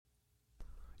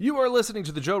You are listening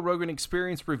to the Joe Rogan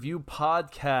Experience Review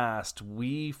Podcast.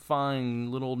 We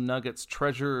find little nuggets,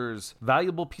 treasures,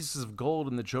 valuable pieces of gold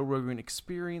in the Joe Rogan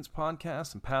Experience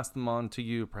Podcast and pass them on to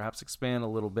you, perhaps expand a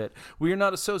little bit. We are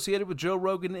not associated with Joe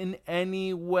Rogan in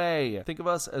any way. Think of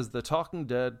us as the Talking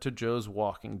Dead to Joe's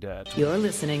Walking Dead. You're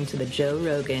listening to the Joe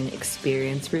Rogan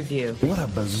Experience Review. What a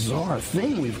bizarre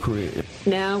thing we've created.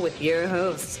 Now with your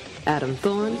hosts, Adam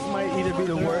Thorne. This might either be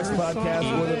the worst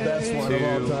podcast or the best one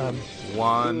of all time.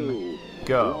 1,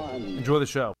 go. Enjoy the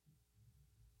show.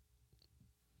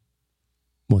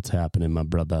 What's happening, my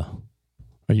brother?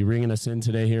 Are you ringing us in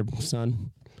today here,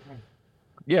 son?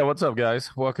 Yeah, what's up,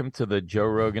 guys? Welcome to the Joe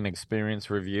Rogan Experience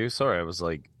Review. Sorry, I was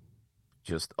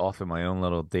just off in my own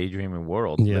little daydreaming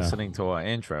world listening to our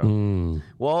intro.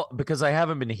 Well, because I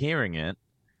haven't been hearing it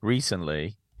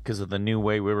recently because of the new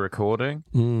way we're recording.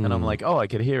 And I'm like, oh, I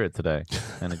could hear it today.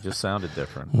 And it just sounded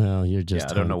different. Well, you're just...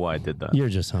 I don't know why I did that. You're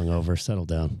just hungover. Settle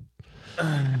down.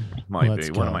 Might be.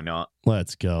 When am I not?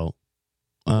 Let's go.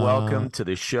 Welcome to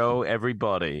the show,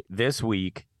 everybody. This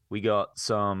week, we got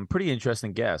some pretty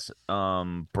interesting guests.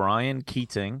 Brian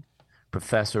Keating,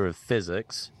 professor of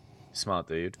physics. Smart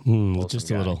dude. Awesome just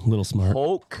guy. a little smart.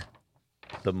 Hulk,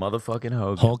 the motherfucking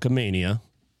Hogan. Hulkamania.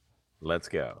 Let's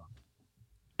go.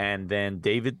 And then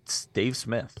Dave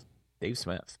Smith.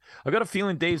 I got a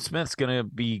feeling Dave Smith's going to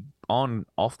be on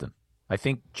often. I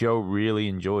think Joe really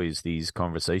enjoys these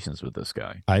conversations with this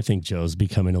guy. I think Joe's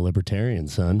becoming a libertarian,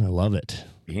 son. I love it.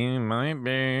 He might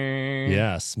be.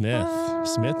 Yeah, Smith.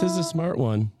 Smith is a smart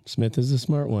one.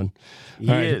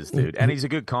 He is, dude. And he's a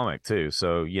good comic, too.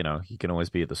 So, he can always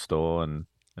be at the store.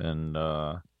 And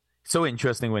so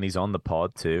interesting when he's on the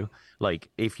pod, too.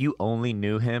 Like, if you only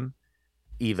knew him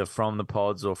either from the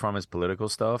pods or from his political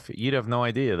stuff, you'd have no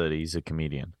idea that he's a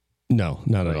comedian. No,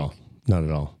 not at all. Not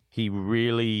at all. He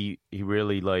really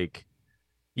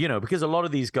because a lot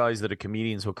of these guys that are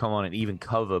comedians will come on and even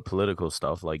cover political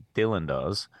stuff like Dylan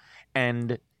does.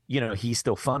 And, he's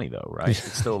still funny though, right?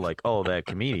 It's still like, oh, they're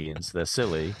comedians. They're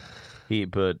silly.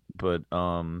 But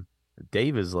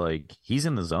Dave is like, he's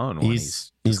in the zone when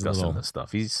he's discussing this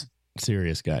stuff. He's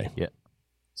serious guy. Yeah.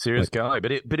 Serious guy,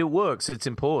 but it works. It's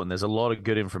important. There's a lot of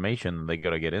good information they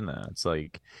got to get in there. It's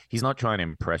like he's not trying to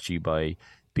impress you by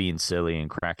being silly and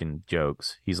cracking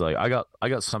jokes. He's like, I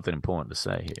got something important to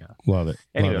say here. Love it.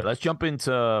 Anyway, let's jump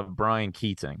into Brian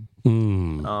Keating.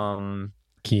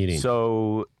 Keating.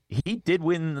 So he did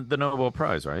win the Nobel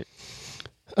Prize, right?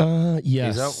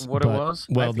 Yes. Is that what it was?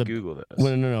 Well, I have to Google this.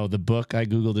 Well, no. The book, I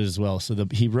Googled it as well. So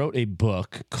he wrote a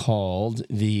book called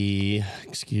I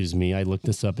looked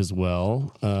this up as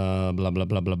well. Blah, blah,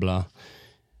 blah, blah, blah.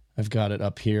 I've got it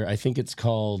up here. I think it's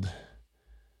called,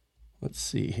 let's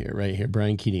see here, right here,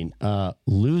 Brian Keating,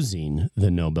 Losing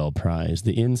the Nobel Prize,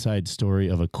 the inside story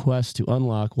of a quest to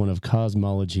unlock one of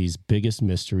cosmology's biggest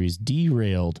mysteries,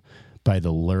 derailed by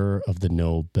the lure of the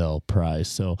Nobel Prize.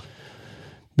 So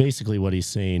basically what he's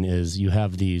saying is you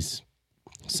have these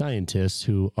scientists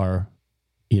who are,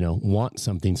 want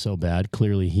something so bad.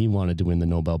 Clearly he wanted to win the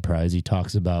Nobel Prize. He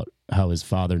talks about how his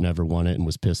father never won it and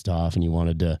was pissed off, and he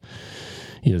wanted to,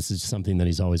 this is something that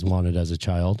he's always wanted as a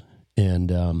child.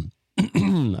 And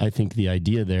I think the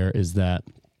idea there is that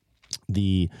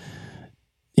the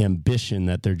ambition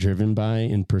that they're driven by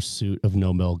in pursuit of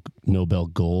Nobel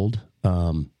gold,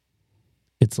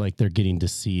 it's like they're getting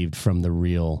deceived from the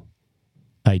real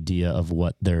idea of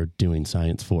what they're doing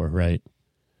science for, right?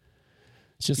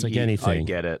 It's just like anything. I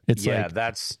get it. It's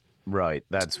that's right.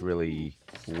 That's really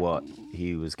what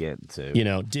he was getting to.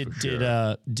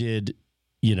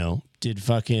 Did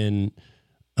fucking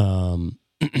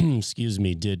excuse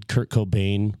me, did Kurt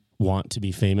Cobain want to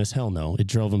be famous? Hell no. It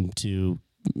drove him to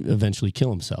eventually kill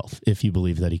himself. If you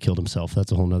believe that he killed himself,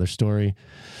 that's a whole nother story.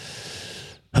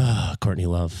 Courtney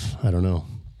Love, I don't know.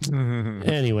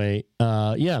 Anyway,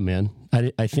 yeah, man.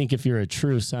 I think if you're a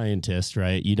true scientist,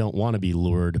 right, you don't want to be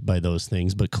lured by those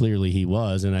things, but clearly he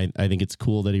was, and I think it's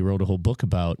cool that he wrote a whole book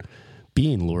about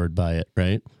being lured by it,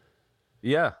 right?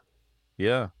 Yeah.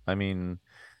 I mean,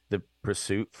 the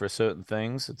pursuit for certain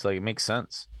things, it's like, it makes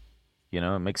sense.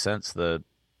 It makes sense that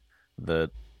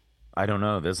I don't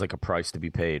know, there's like a price to be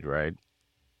paid, right?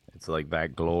 It's like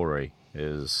that glory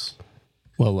is...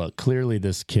 Well, look, clearly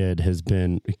this kid has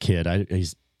been a kid.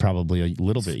 He's probably a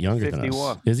little bit younger 51. than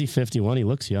us. Is he 51? He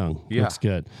looks young. Yeah. Looks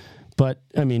good. But,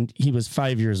 I mean, he was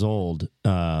 5 years old.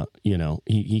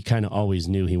 He kind of always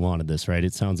knew he wanted this, right?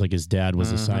 It sounds like his dad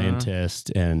was a scientist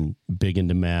and big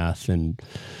into math. And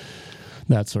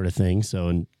that sort of thing. So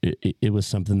and it was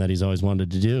something that he's always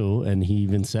wanted to do. And he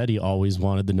even said he always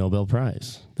wanted the Nobel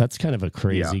Prize. That's kind of a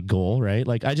crazy goal, right?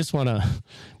 Like, I just want to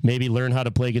maybe learn how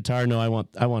to play guitar. No, I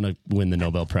want to win the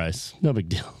Nobel Prize. No big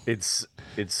deal. It's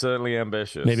certainly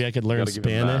ambitious. Maybe I could learn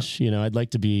Spanish. You know, I'd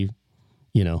like to be,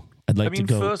 you know, to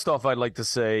go. First off, I'd like to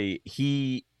say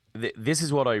this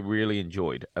is what I really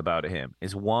enjoyed about him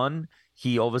is one,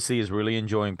 he obviously is really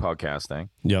enjoying podcasting.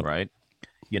 Yep. Right.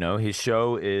 You know, his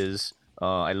show is,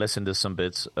 I listened to some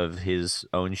bits of his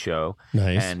own show.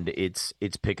 Nice. And it's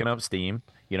picking up steam.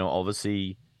 You know,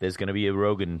 obviously there's going to be a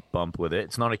Rogan bump with it.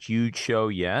 It's not a huge show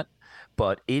yet,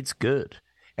 but it's good.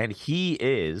 And he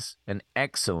is an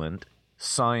excellent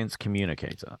science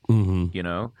communicator. Mm-hmm. You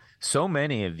know, so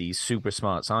many of these super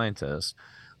smart scientists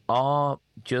are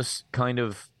just kind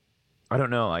of, I don't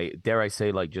know, dare I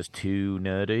say, like, just too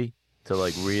nerdy to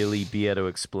like really be able to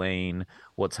explain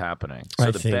what's happening.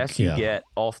 So the best you get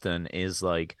often is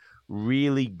like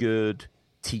really good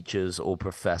teachers or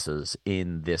professors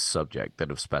in this subject that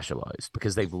have specialized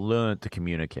because they've learned to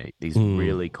communicate these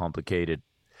really complicated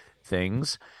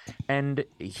things. And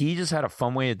he just had a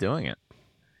fun way of doing it.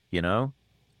 You know,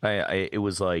 it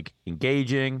was like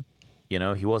engaging. You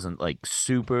know, he wasn't like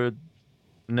super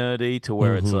nerdy to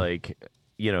where it's like,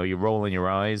 you know, you're rolling your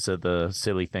eyes at the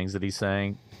silly things that he's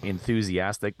saying.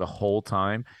 Enthusiastic the whole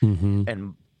time.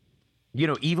 And, you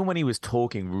know, even when he was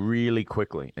talking really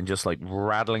quickly and just like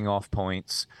rattling off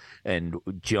points and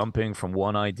jumping from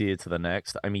one idea to the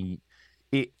next, I mean,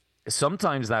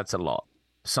 sometimes that's a lot.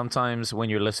 Sometimes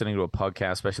when you're listening to a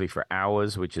podcast, especially for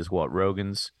hours, which is what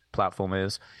Rogan's platform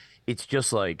is, it's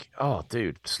just like, oh,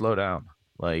 dude, slow down.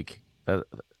 Like,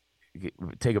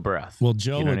 take a breath. Well,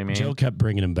 Joe, you know what I mean? Joe kept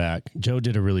bringing him back. Joe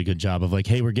did a really good job of like,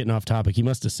 hey, we're getting off topic. He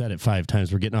must have said it 5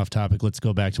 times. We're getting off topic. Let's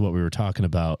go back to what we were talking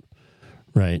about.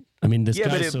 Right. I mean, this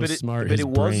guy's so smart. But it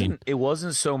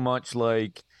wasn't so much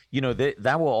like, you know,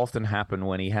 that will often happen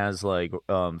when he has like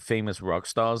famous rock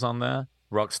stars on there.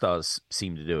 Rock stars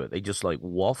seem to do it. They just like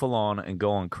waffle on and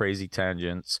go on crazy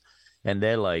tangents, and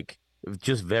they're like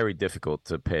just very difficult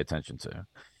to pay attention to.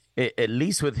 At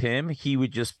least with him, he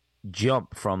would just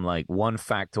jump from like one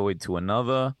factoid to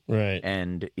another. Right.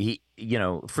 And he, you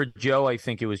know, for Joe, I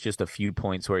think it was just a few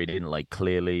points where he didn't like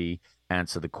clearly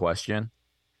answer the question,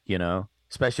 you know,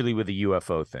 especially with the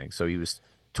UFO thing. So he was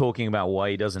talking about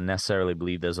why he doesn't necessarily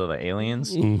believe there's other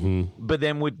aliens, but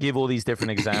then would give all these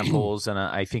different examples. And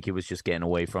I think it was just getting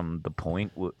away from the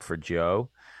point for Joe.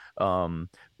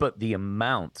 But the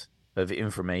amount of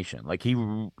information, like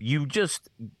you just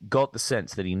got the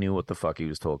sense that he knew what the fuck he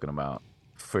was talking about.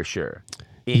 For sure.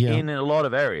 In a lot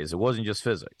of areas. It wasn't just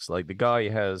physics. Like, the guy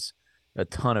has a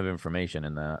ton of information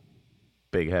in that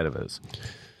big head of his.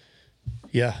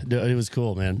 Yeah, it was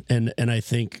cool, man. And I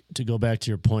think to go back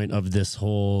to your point of this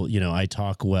whole, you know, I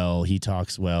talk well, he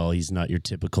talks well. He's not your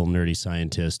typical nerdy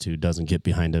scientist who doesn't get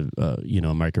behind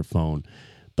a microphone.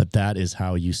 But that is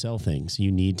how you sell things.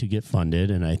 You need to get funded.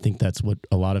 And I think that's what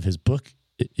a lot of his book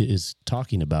is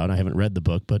talking about. I haven't read the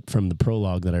book, but from the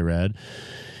prologue that I read,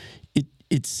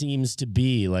 it seems to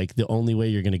be like the only way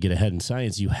you're going to get ahead in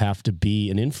science, you have to be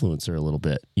an influencer a little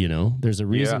bit. You know, there's a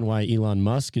reason why Elon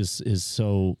Musk is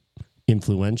so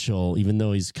influential, even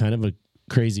though he's kind of a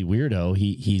crazy weirdo.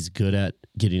 He's good at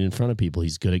getting in front of people.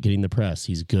 He's good at getting the press.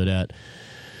 He's good at,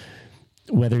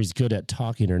 whether he's good at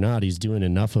talking or not, he's doing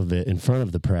enough of it in front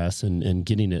of the press and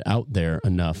getting it out there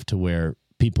enough to where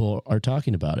people are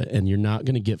talking about it. And you're not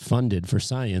going to get funded for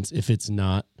science if it's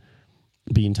not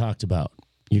being talked about.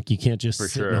 You can't just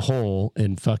sit in a hole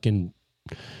and fucking,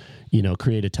 you know,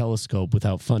 create a telescope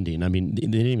without funding. I mean, they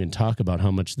didn't even talk about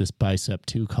how much this Bicep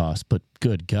 2 cost, but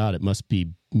good God, it must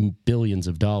be billions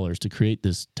of dollars to create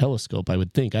this telescope, I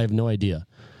would think. I have no idea.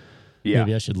 Yeah.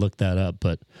 Maybe I should look that up,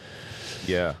 but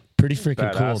yeah, pretty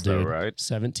freaking cool, dude. Though, right?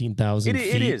 17,000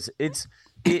 feet. It is.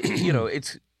 You know,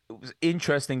 it's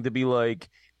interesting to be like,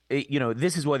 you know,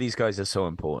 this is why these guys are so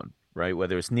important. Right,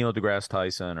 whether it's Neil deGrasse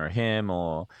Tyson or him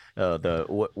or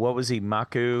what was he,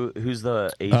 Maku? Who's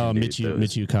the Asian dude?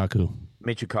 Michio Kaku.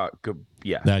 Michio Kaku,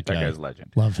 yeah, that guy's a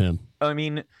legend. Love him. I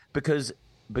mean, because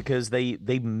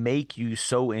they make you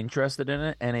so interested in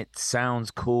it, and it sounds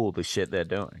cool, the shit they're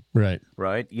doing. Right.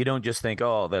 You don't just think,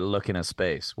 oh, they're looking at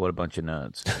space. What a bunch of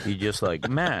nerds. You just like,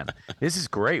 man, this is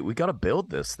great. We got to build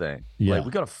this thing. Yeah. Like,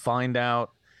 we got to find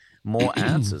out more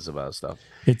answers about stuff.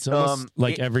 It's almost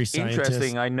like every scientist.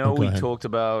 Interesting. I know we talked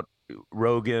about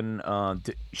Rogan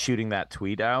shooting that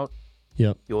tweet out.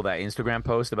 Yep. Or that Instagram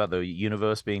post about the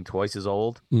universe being twice as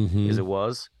old as it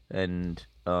was, and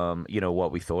you know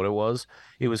what we thought it was.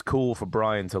 It was cool for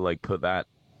Brian to like put that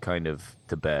kind of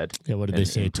to bed. Yeah. What did they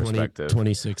say?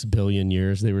 26 billion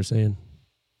years. They were saying.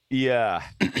 Yeah,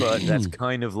 but that's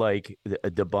kind of like a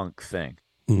debunk thing.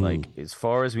 Like, as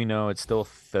far as we know, it's still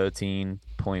 13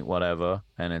 point whatever,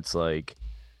 and it's like,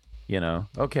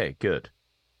 okay, good.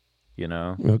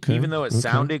 Okay. Even though it Okay.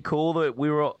 sounded cool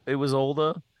that it was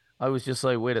older, I was just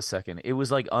like, wait a second. It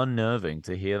was like unnerving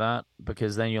to hear that,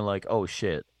 because then you're like, oh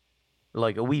shit.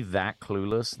 Like, are we that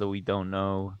clueless that we don't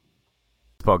know?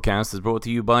 This podcast is brought to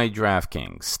you by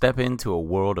DraftKings. Step into a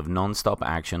world of non-stop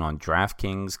action on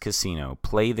DraftKings Casino.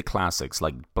 Play the classics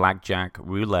like blackjack,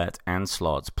 roulette, and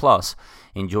slots. Plus,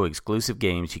 enjoy exclusive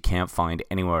games you can't find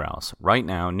anywhere else. Right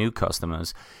now, new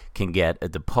customers can get a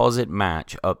deposit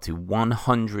match up to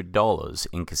 $100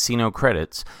 in casino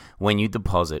credits when you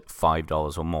deposit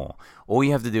 $5 or more. All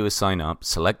you have to do is sign up,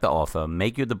 select the offer,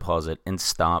 make your deposit, and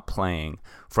start playing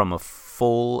from a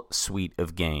full suite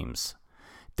of games.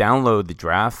 Download the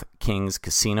DraftKings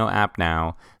Casino app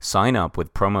now, sign up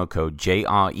with promo code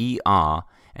JRER,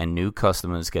 and new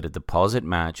customers get a deposit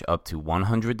match up to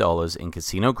 $100 in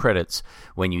casino credits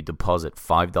when you deposit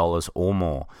 $5 or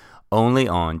more. Only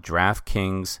on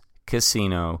DraftKings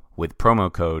Casino with promo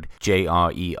code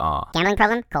JRER. Gambling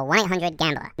problem? Call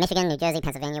 1-800-GAMBLER. Michigan, New Jersey,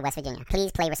 Pennsylvania, West Virginia.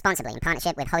 Please play responsibly in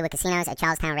partnership with Hollywood Casinos at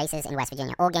Charlestown Races in West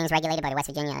Virginia. All games regulated by the West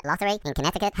Virginia Lottery. In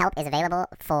Connecticut, help is available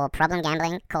for problem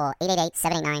gambling. Call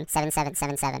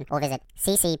 888-789-7777 or visit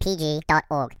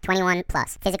ccpg.org. 21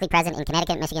 plus. Physically present in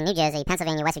Connecticut, Michigan, New Jersey,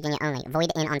 Pennsylvania, West Virginia only.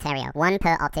 Void in Ontario. One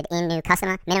per opted-in new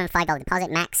customer. Minimum $5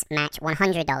 deposit. Max match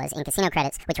 $100 in casino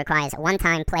credits, which requires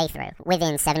one-time playthrough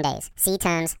within 7 days. See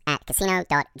terms at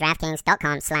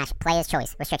casino.draftkings.com/players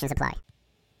choice. Restrictions apply.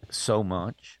 So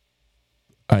much.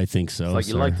 I think so. It's like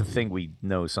you sir. like to think we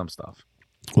know some stuff.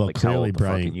 Well, like clearly, how old the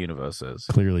Brian. fucking universe is.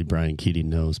 Clearly, Brian Keating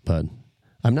knows, but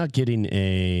I'm not getting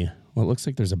a. Well, it looks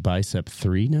like there's a bicep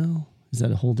 3 now. Is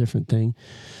that a whole different thing?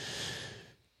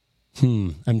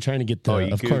 I'm trying to get the. Oh,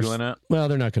 you of Googling course. it? Well,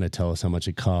 they're not going to tell us how much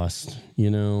it costs.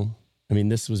 I mean,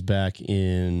 this was back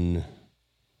in.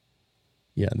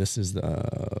 Yeah, this is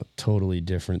the totally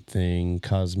different thing.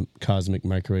 Cosmic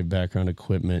microwave background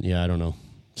equipment. Yeah, I don't know.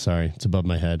 Sorry, it's above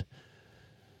my head.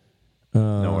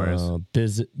 No worries.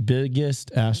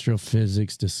 Biggest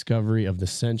astrophysics discovery of the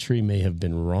century may have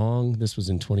been wrong. This was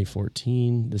in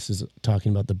 2014. This is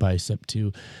talking about the Bicep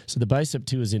 2. So the Bicep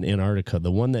 2 is in Antarctica.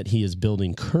 The one that he is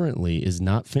building currently is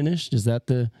not finished. Is that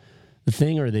the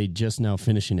thing, or are they just now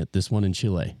finishing it? This one in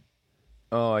Chile?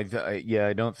 Oh, I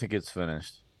don't think it's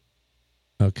finished.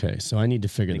 Okay, so I need to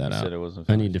figure that out.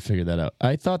 I need to figure that out.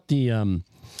 I thought I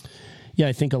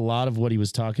think a lot of what he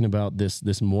was talking about,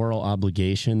 this moral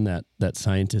obligation that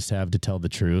scientists have to tell the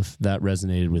truth, that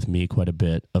resonated with me quite a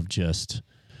bit. Of just,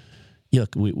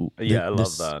 look, I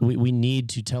love that. We need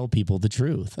to tell people the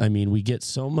truth. I mean, we get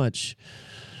so much,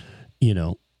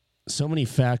 so many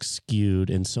facts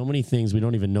skewed and so many things we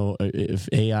don't even know if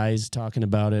AI is talking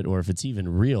about it or if it's even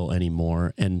real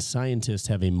anymore. And scientists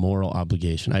have a moral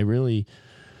obligation.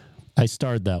 I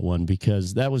starred that one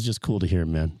because that was just cool to hear,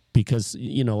 man. Because,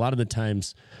 a lot of the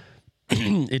times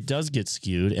it does get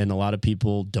skewed and a lot of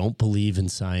people don't believe in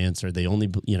science, or they only,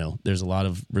 there's a lot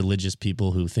of religious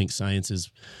people who think science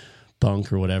is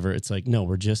bunk or whatever. It's like, no,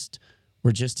 we're just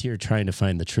here trying to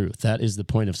find the truth. That is the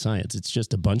point of science. It's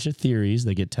just a bunch of theories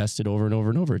that get tested over and over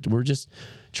and over. We're just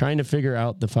trying to figure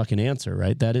out the fucking answer,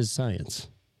 right? That is science.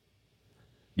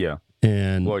 Yeah.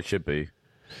 And well, it should be.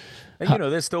 And,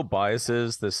 there's still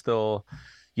biases. There's still,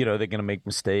 they're going to make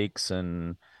mistakes.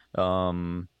 And,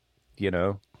 I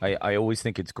always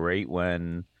think it's great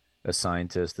when a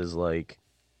scientist is like,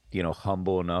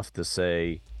 humble enough to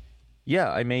say,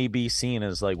 yeah, I may be seen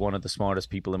as like one of the smartest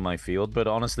people in my field, but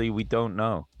honestly, we don't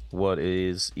know what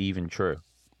is even true.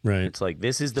 Right. It's like,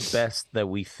 this is the best that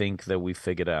we think that we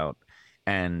figured out.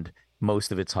 And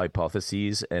most of it's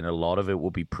hypotheses, and a lot of it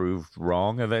will be proved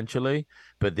wrong eventually,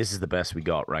 but this is the best we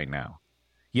got right now.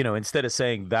 Instead of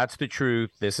saying that's the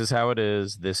truth, this is how it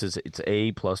is, it's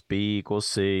A plus B equals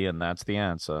C, and that's the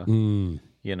answer. I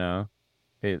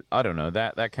don't know,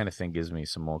 that kind of thing gives me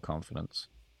some more confidence.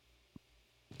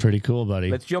 Pretty cool, buddy.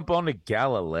 Let's jump on to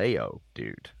Galileo,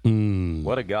 dude.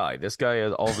 What a guy. This guy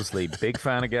is obviously big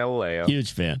fan of Galileo.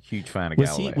 Huge fan of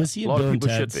Was Galileo. he in a lot Bill of and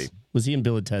people Ted's? should be. Was he in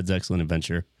Bill and Ted's Excellent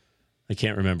Adventure? I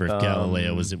can't remember if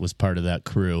Galileo was part of that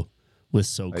crew with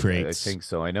Socrates. I think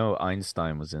so. I know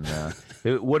Einstein was in there.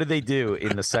 What did they do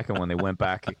in the second one? They went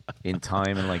back in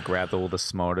time and like grabbed all the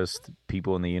smartest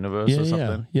people in the universe or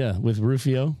something? Yeah, with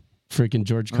Rufio, freaking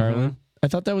George Carlin. I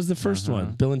thought that was the first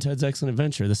one, Bill and Ted's Excellent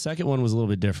Adventure. The second one was a little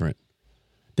bit different.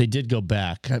 They did go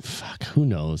back. Who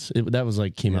knows? That was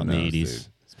like came out in the 80s. Dude.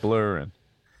 It's blurring.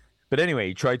 But anyway,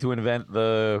 he tried to invent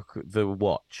the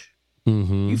watch.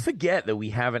 Mm-hmm. You forget that we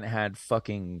haven't had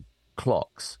fucking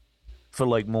clocks for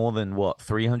like more than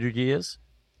 300 years?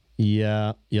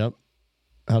 Yeah. Yep.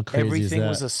 How crazy Everything is that?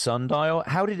 was a sundial.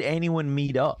 How did anyone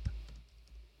meet up?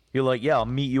 You're like, yeah, I'll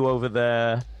meet you over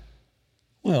there.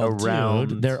 Well, around.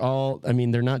 dude, they're all, I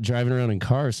mean, they're not driving around in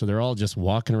cars, so they're all just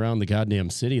walking around the goddamn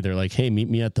city. They're like, hey, meet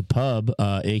me at the pub,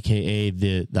 aka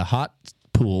the hot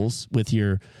pools with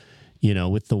your,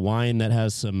 with the wine that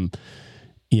has some,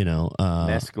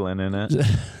 mescaline in it.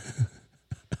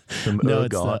 Some no, ergot.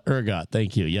 it's the ergot.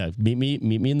 Thank you. Yeah, meet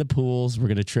me in the pools. We're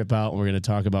gonna trip out and we're gonna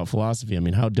talk about philosophy. I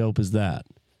mean, how dope is that?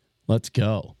 Let's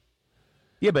go.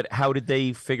 Yeah, but how did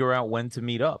they figure out when to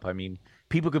meet up? I mean,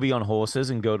 people could be on horses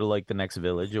and go to like the next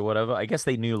village or whatever. I guess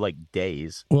they knew like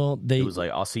days. Well, it was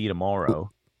like, I'll see you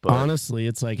tomorrow. But honestly,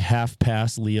 it's like half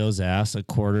past Leo's ass, a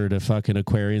quarter to fucking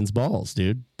Aquarian's balls,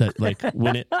 dude. That like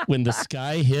when the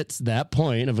sky hits that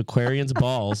point of Aquarian's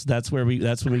balls, that's when we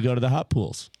go to the hot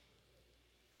pools.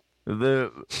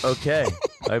 Okay,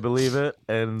 I believe it,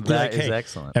 and that is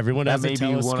excellent. Everyone has that a may be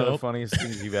telescope. one of the funniest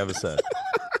things you've ever said.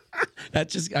 I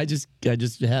just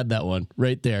had that one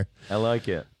right there. I like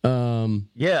it.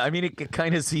 Yeah, I mean, it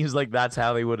kind of seems like that's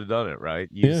how they would have done it, right?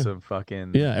 Use some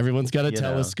fucking everyone's got a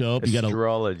telescope. You got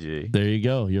astrology. There you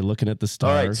go. You're looking at the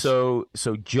stars. All right,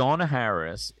 so John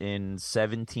Harris in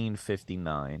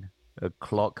 1759, a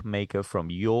clockmaker from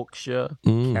Yorkshire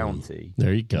County.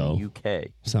 There you go. UK.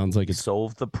 Sounds like it's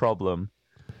solved the problem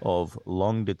of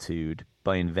longitude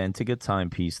by inventing a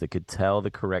timepiece that could tell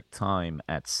the correct time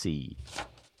at sea.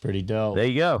 Pretty dope. There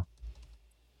you go.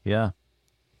 Yeah.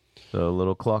 So a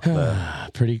little clock there.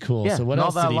 Pretty cool. Yeah, so what not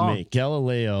else did that he long. make?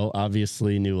 Galileo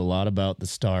obviously knew a lot about the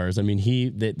stars. I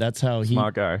mean, that's how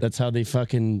Smart guy. That's how they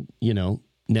fucking,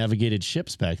 navigated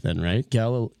ships back then, right?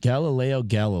 Galileo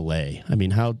Galilei. I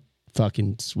mean, how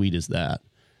fucking sweet is that?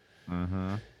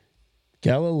 Mm-hmm.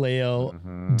 Galileo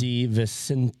di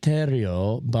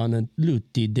Vicenterio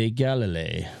Bonaluti de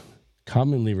Galilei,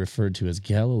 commonly referred to as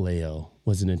Galileo,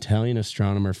 was an Italian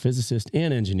astronomer, physicist,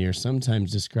 and engineer,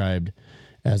 sometimes described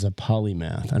as a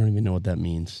polymath. I don't even know what that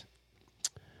means.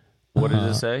 What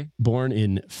does it say? Born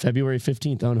in February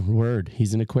 15th. Oh, word.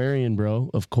 He's an Aquarian, bro,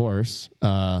 of course.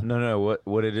 No.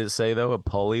 What did it say, though? A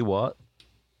poly what?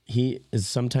 He is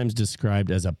sometimes described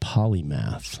as a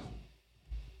polymath.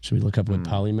 Should we look up what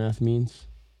polymath means?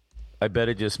 I bet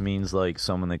it just means like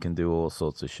someone that can do all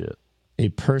sorts of shit. A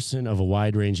person of a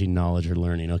wide-ranging knowledge or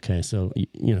learning. Okay, so,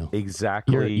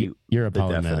 Exactly you're a the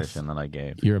polymath. definition that I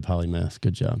gave. You're a polymath.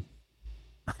 Good job.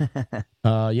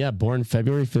 Born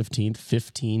February 15th,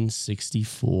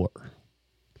 1564.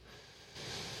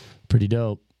 Pretty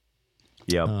dope.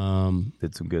 Yep.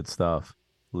 Did some good stuff.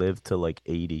 Lived to like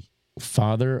 80.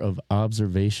 Father of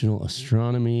observational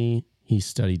astronomy. He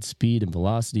studied speed and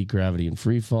velocity, gravity and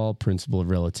free fall, principle of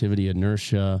relativity,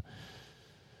 inertia.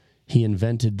 He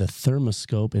invented the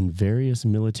thermoscope and various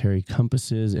military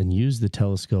compasses and used the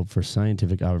telescope for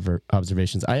scientific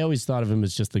observations. I always thought of him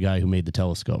as just the guy who made the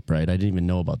telescope, right? I didn't even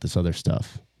know about this other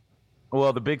stuff.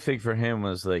 Well, the big thing for him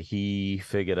was that he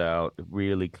figured out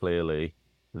really clearly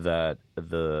that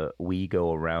we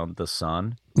go around the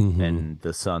sun and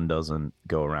the sun doesn't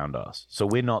go around us. So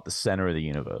we're not the center of the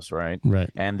universe, right? Right.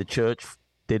 And the church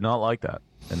did not like that,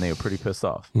 and they were pretty pissed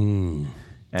off.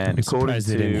 And I'm according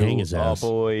they didn't hang his to our ass.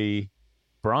 boy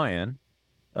Brian,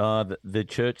 the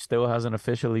church still hasn't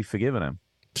officially forgiven him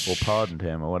or pardoned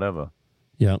him or whatever.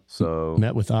 Yep. So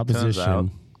met with turns out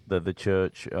opposition. that the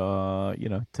church,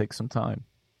 takes some time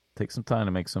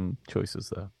to make some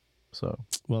choices there. So,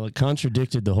 well, it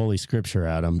contradicted the Holy Scripture,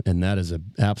 Adam, and that is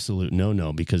an absolute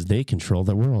no-no because they control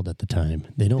the world at the time.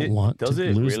 They don't want to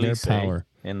lose really their say power.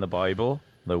 In the Bible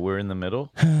that we're in the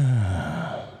middle?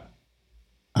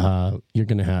 You're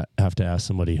going to have to ask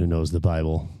somebody who knows the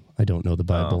Bible. I don't know the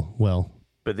Bible well.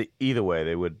 But either way,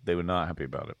 they were not happy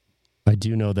about it. I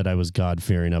do know that I was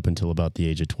God-fearing up until about the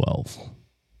age of 12.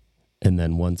 And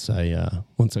then once I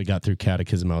got through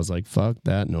catechism, I was like, fuck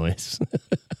that noise.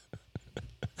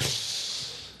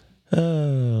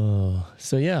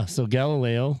 So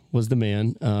Galileo was the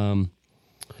man.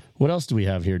 What else do we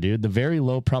have here, dude? The very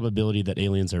low probability that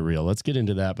aliens are real. Let's get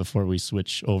into that before we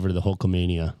switch over to the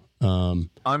Hulkamania. I'm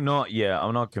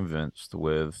not convinced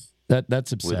with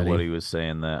that's upsetting. With what he was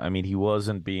saying there. I mean, he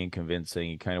wasn't being convincing.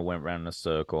 He kind of went around in a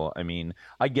circle. I mean,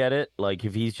 I get it. Like,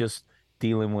 if he's just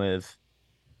dealing with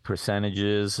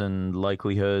percentages and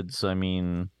likelihoods, I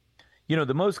mean,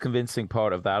 the most convincing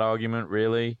part of that argument,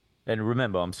 really, and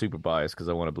remember, I'm super biased because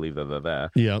I want to believe that they're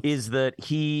there, is that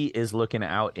he is looking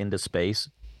out into space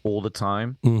all the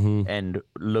time and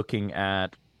looking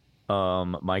at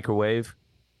microwave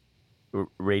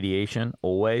radiation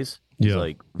always. He's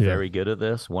very good at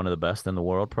this, one of the best in the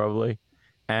world probably.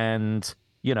 And,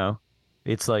 you know,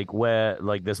 it's like where,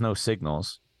 like, there's no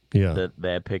signals that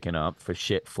they're picking up for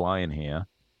shit flying here.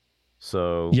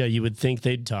 So yeah, you would think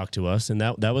they'd talk to us, and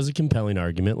that was a compelling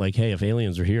argument. Like, hey, if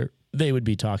aliens were here, they would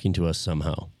be talking to us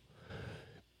somehow.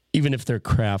 Even if their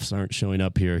crafts aren't showing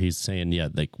up here, he's saying, yeah,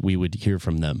 like we would hear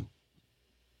from them.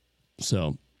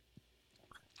 So,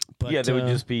 but, yeah, there would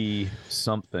just be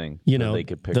something that they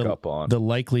could pick up on. The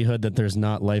likelihood that there's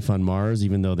not life on Mars,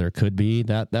 even though there could be,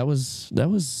 that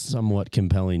was somewhat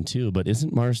compelling too. But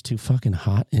isn't Mars too fucking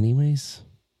hot anyways?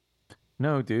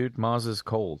 No, dude, Mars is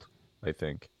cold, I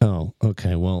think. Oh,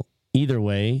 okay. Well, either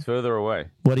way, it's further away.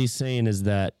 What he's saying is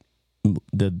that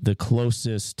the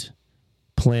closest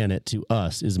planet to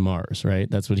us is Mars,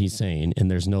 right? That's what he's saying, and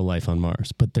there's no life on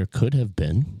Mars, but there could have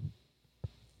been,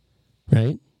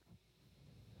 right?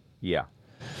 Yeah.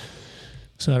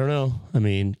 So I don't know. I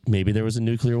mean, maybe there was a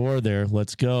nuclear war there.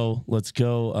 Let's go.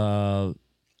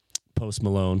 Post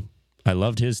Malone. I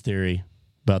loved his theory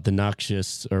about the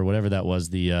noxious or whatever that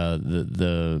was,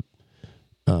 the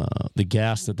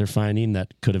gas that they're finding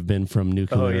that could have been from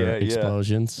nuclear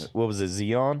explosions. What was it,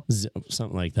 Xeon?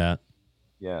 Something like that.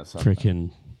 Yeah,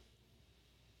 something.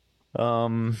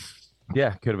 Freaking.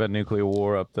 Yeah, could have been nuclear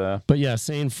war up there. But yeah,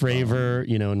 saying Fravor,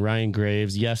 and Ryan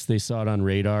Graves, yes, they saw it on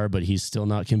radar, but he's still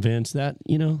not convinced. That,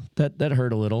 that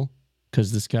hurt a little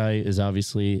because this guy is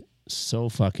obviously so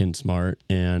fucking smart,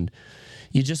 and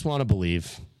you just want to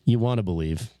believe. You want to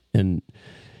believe, and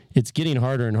it's getting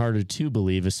harder and harder to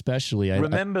believe, especially.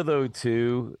 Remember, though,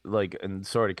 too, like, and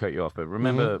sorry to cut you off, but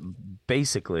remember,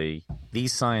 basically,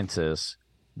 these scientists,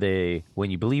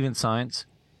 when you believe in science,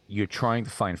 you're trying to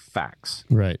find facts.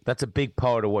 Right. That's a big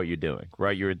part of what you're doing,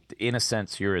 right? You're, in a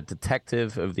sense, you're a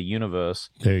detective of the universe.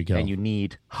 There you go. And you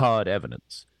need hard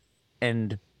evidence.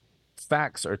 And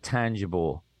facts are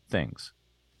tangible things.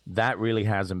 That really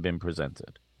hasn't been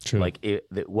presented. True. Like,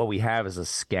 what we have is a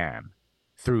scan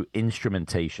through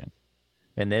instrumentation.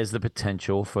 And there's the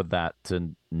potential for that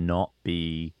to not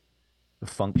be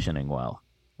functioning well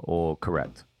or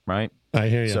correct, right? I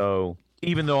hear you. So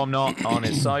even though I'm not on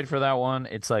his side for that one,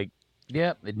 it's like,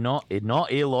 yeah, it not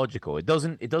illogical. It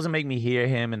doesn't make me hear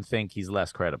him and think he's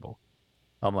less credible.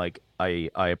 I'm like, I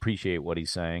appreciate what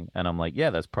he's saying, and I'm like, yeah,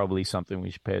 that's probably something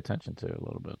we should pay attention to a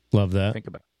little bit. Love that. Think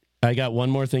about it. I got one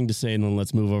more thing to say, and then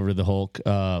let's move over to the Hulk.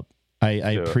 I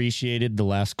appreciated the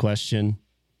last question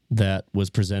that was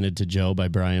presented to Joe by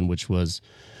Brian, which was,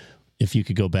 if you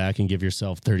could go back and give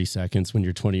yourself 30 seconds when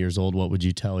you're 20 years old, what would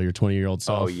you tell your 20-year-old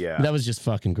self? Oh, yeah. That was just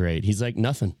fucking great. He's like,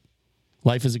 nothing.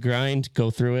 Life is a grind.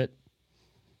 Go through it.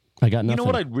 I got nothing. You know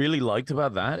what I really liked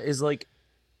about that is, like,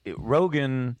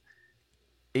 Rogan,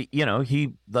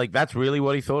 he, like, that's really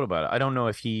what he thought about it. I don't know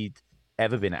if he'd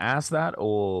ever been asked that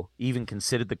or even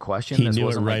considered the question. He knew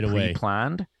it right away.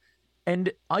 Pre-planned.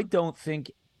 And I don't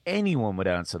think anyone would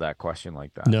answer that question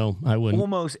like that. No, I wouldn't.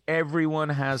 Almost everyone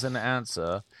has an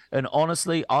answer. And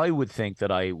honestly, I would think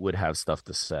that I would have stuff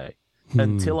to say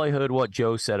until I heard what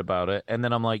Joe said about it. And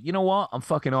then I'm like, you know what? I'm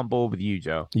fucking on board with you,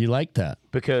 Joe. You like that?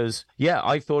 Because, yeah,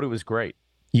 I thought it was great.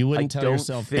 You wouldn't tell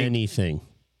yourself anything.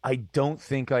 I don't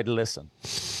think I'd listen.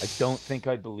 I don't think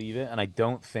I'd believe it, and I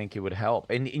don't think it would help.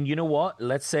 And you know what?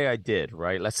 Let's say I did,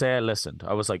 right? Let's say I listened.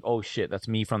 I was like, oh, shit, that's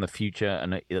me from the future,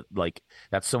 and like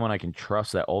that's someone I can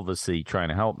trust that obviously trying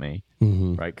to help me,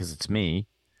 right? Because it's me.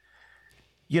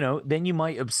 Then you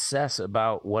might obsess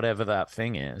about whatever that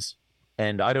thing is,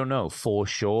 and I don't know, fall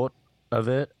short of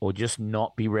it or just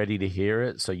not be ready to hear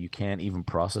it so you can't even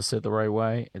process it the right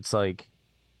way. It's like,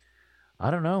 I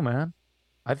don't know, man.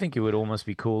 I think it would almost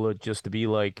be cooler just to be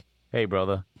like, hey,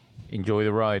 brother, enjoy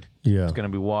the ride. Yeah. It's going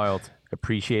to be wild.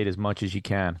 Appreciate as much as you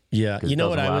can. Yeah. You know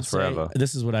what I would say?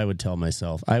 This is what I would tell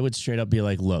myself. I would straight up be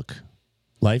like, look,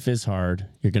 life is hard.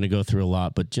 You're going to go through a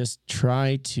lot, but just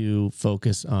try to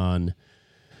focus on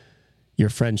your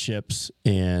friendships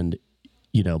and,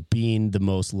 being the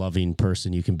most loving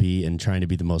person you can be and trying to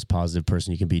be the most positive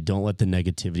person you can be. Don't let the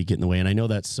negativity get in the way. And I know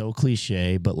that's so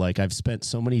cliche, but like I've spent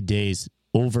so many days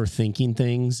overthinking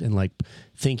things and like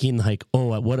thinking like,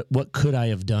 oh, what could I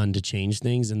have done to change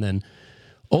things? And then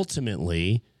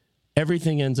ultimately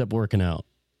everything ends up working out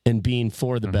and being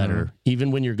for the better.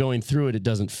 Even when you're going through it, it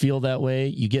doesn't feel that way.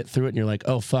 You get through it and you're like,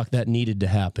 oh, fuck, that needed to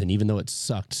happen, even though it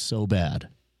sucked so bad.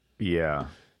 Yeah.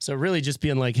 So really just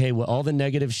being like, hey, well, all the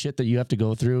negative shit that you have to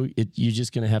go through, you're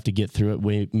just going to have to get through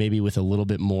it maybe with a little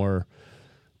bit more,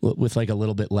 with like a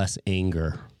little bit less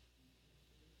anger,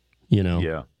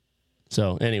 Yeah.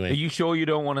 So anyway. Are you sure you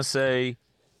don't want to say,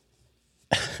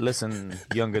 listen,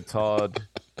 younger Todd,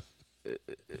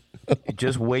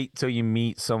 just wait till you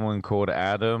meet someone called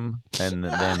Adam and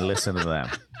then listen to them?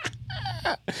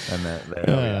 And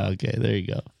okay, there you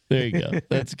go. There you go.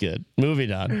 That's good.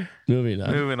 Moving on. Moving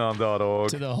on.org.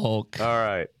 To the Hulk. All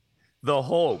right. The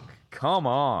Hulk. Come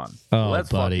on. Oh, Let's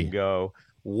buddy. fucking go.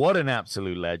 What an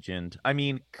absolute legend. I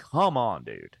mean, come on,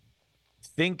 dude.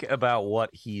 Think about what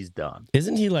he's done.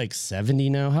 Isn't he like 70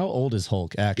 now? How old is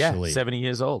Hulk, actually? Yeah, 70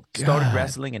 years old. Started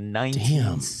wrestling in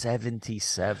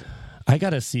 1977. I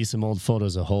got to see some old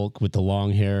photos of Hulk with the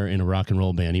long hair in a rock and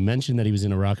roll band. He mentioned that he was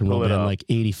in a rock and roll band like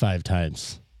 85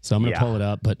 times. So I'm going to pull it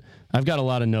up, but I've got a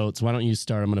lot of notes. Why don't you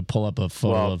start? I'm going to pull up a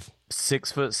photo of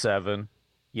 6'7",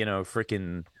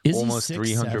 freaking almost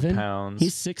 300 pounds.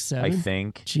 He's 6'7", I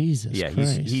think. Jesus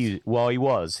Christ. he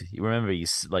was. Remember,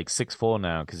 he's like 6'4"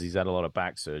 now because he's had a lot of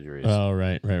back surgeries. Oh,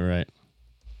 right.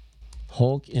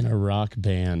 Hulk in a rock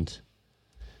band.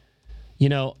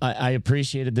 I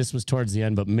appreciated this was towards the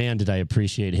end, but man, did I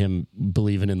appreciate him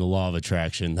believing in the law of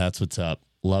attraction. That's what's up.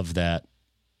 Love that.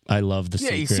 I love the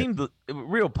secret. He seemed a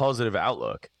real positive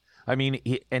outlook. I mean,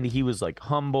 he was like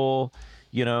humble.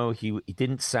 He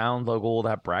didn't sound like all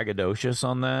that braggadocious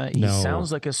on there. He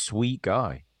sounds like a sweet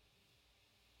guy,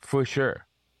 for sure.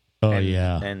 Oh,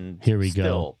 yeah. And here we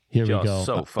go. Here we go.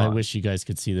 So fun. I wish you guys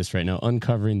could see this right now.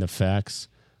 Uncovering the facts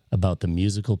about the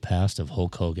musical past of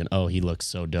Hulk Hogan. Oh, he looks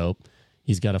so dope.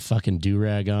 He's got a fucking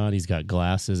do-rag on. He's got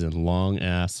glasses and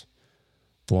long-ass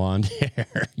blonde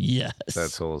hair. Yes.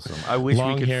 That's awesome. I wish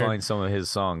we could find some of his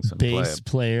songs and play bass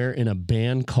player in a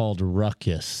band called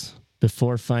Ruckus.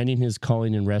 Before finding his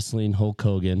calling in wrestling, Hulk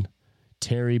Hogan,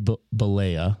 Terry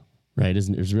Bollea, right?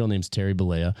 His real name's Terry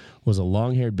Bollea, was a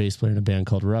long-haired bass player in a band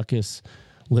called Ruckus.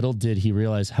 Little did he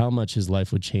realize how much his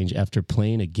life would change after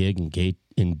playing a gig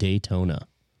in Daytona.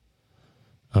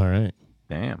 All right.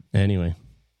 Damn. Anyway,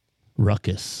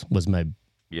 Ruckus was my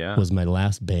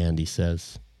last band, he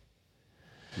says.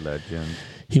 Legend.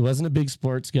 He wasn't a big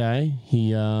sports guy. He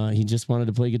just wanted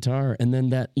to play guitar. And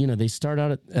then they start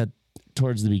out at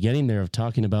towards the beginning there of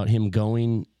talking about him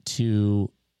going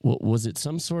to, what was it,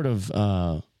 some sort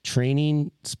of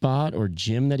training spot or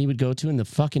gym that he would go to, and the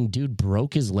fucking dude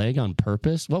broke his leg on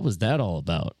purpose? What was that all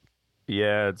about?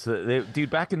 Yeah, dude,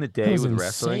 back in the day with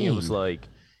wrestling,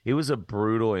 it was a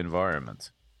brutal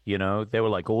environment. There were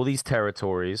like all these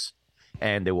territories,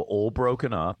 and they were all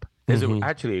broken up. There's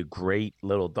actually a great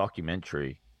little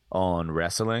documentary on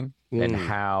wrestling and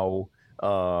how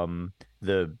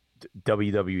the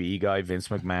WWE guy Vince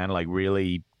McMahon like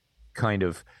really kind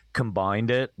of combined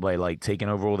it by like taking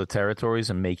over all the territories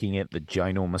and making it the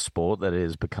ginormous sport that it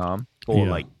has become, or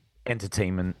like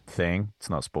entertainment thing. It's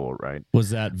not sport, right? Was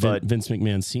that Vince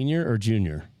McMahon Sr. or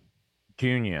Jr.?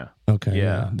 Junior. Okay.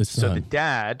 Yeah. So the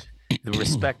dad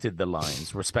respected the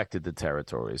lines, respected the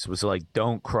territories. Was like,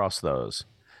 don't cross those,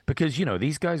 because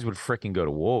these guys would freaking go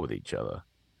to war with each other.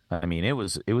 I mean, it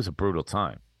was a brutal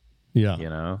time.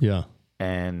 Yeah. Yeah.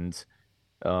 And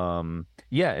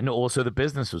and also the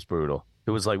business was brutal.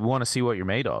 It was like, we want to see what you're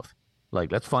made of.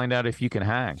 Like, let's find out if you can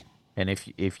hang. And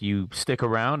if you stick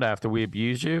around after we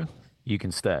abuse you, you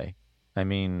can stay. I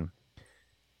mean,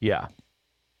 yeah.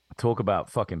 Talk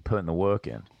about fucking putting the work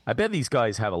in. I bet these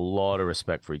guys have a lot of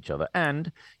respect for each other.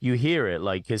 And you hear it,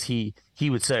 like, because he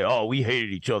would say, oh, we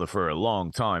hated each other for a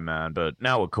long time, man, but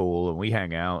now we're cool and we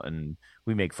hang out and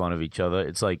we make fun of each other.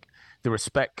 It's like the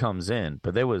respect comes in,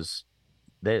 but there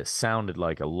sounded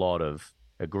like a lot of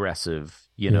aggressive,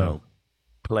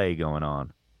 play going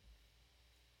on.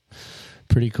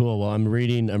 Pretty cool. Well, I'm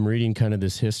reading kind of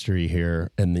this history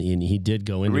here, and he did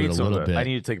go into it a little bit. I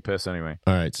need to take a piss anyway.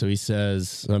 All right. So he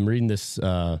says, I'm reading this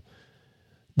from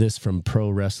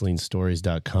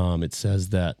ProWrestlingStories.com. It says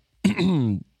that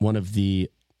one of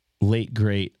the late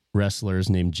great wrestlers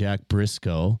named Jack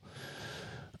Briscoe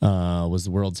was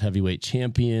the world's heavyweight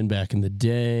champion back in the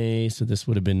day. So this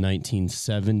would have been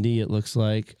 1970, it looks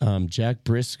like. Jack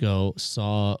Briscoe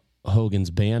saw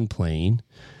Hogan's band playing,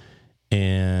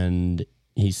 and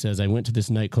he says, I went to this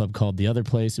nightclub called The Other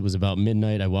Place. It was about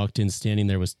midnight. I walked in, standing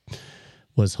there was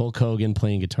Hulk Hogan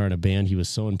playing guitar in a band. He was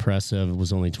so impressive.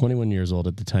 Was only 21 years old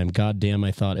at the time. God damn,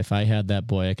 I thought if I had that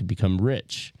boy, I could become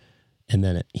rich. And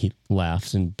then he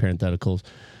laughs in parentheticals.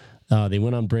 They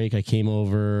went on break. I came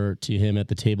over to him at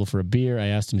the table for a beer. I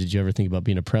asked him, did you ever think about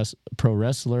being a pro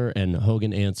wrestler? And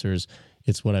Hogan answers,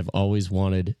 it's what I've always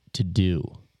wanted to do.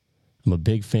 I'm a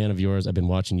big fan of yours. I've been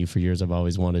watching you for years. I've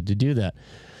always wanted to do that.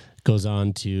 Goes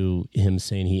on to him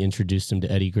saying he introduced him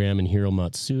to Eddie Graham and Hiro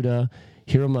Matsuda.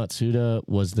 Hiro Matsuda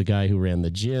was the guy who ran the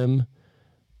gym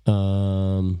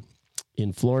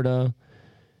in Florida.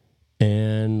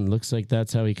 And looks like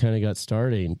that's how he kind of got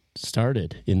started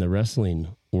in the wrestling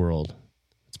world.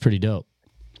 It's pretty dope.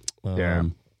 Yeah.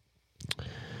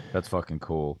 That's fucking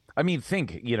cool. I mean,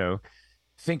 think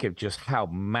think of just how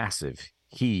massive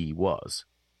he was.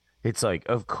 It's like,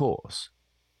 of course,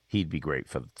 he'd be great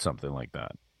for something like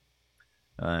that.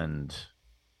 And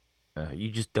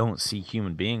you just don't see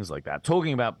human beings like that.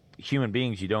 Talking about human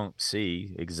beings you don't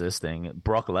see existing,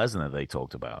 Brock Lesnar, they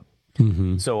talked about.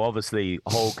 Mm-hmm. So obviously,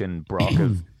 Hulk and Brock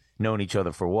have known each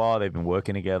other for a while. They've been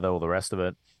working together, all the rest of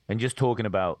it. And just talking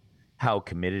about how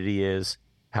committed he is,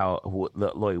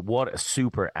 what a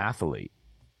super athlete.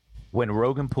 When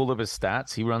Rogan pulled up his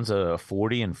stats, he runs a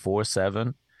 40 and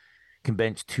 4.7, can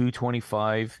bench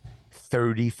 225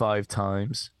 35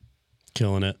 times.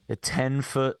 Killing it. A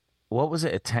 10-foot, what was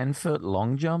it? A 10-foot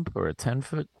long jump or a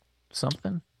 10-foot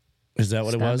something? Is that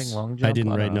what it was? Long jump? I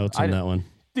didn't write notes on that one.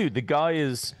 Dude, the guy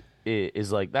is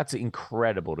like, that's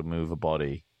incredible to move a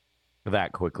body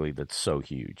that quickly. That's so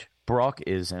huge. Brock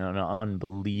is an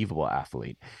unbelievable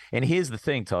athlete. And here's the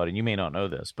thing, Todd, and you may not know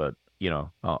this, but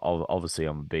obviously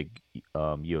I'm a big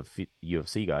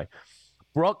UFC guy.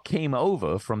 Brock came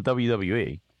over from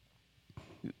WWE,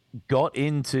 got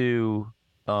into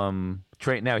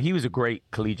train. Now he was a great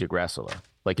collegiate wrestler.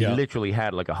 Like he literally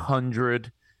had like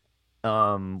 100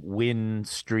 win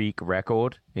streak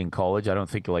record in college. I don't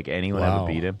think like anyone ever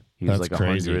beat him. He was like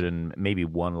 100 and maybe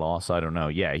one loss. I don't know.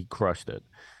 Yeah, he crushed it.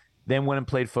 Then went and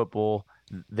played football.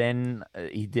 Then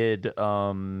he did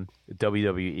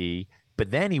WWE. But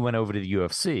then he went over to the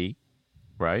UFC,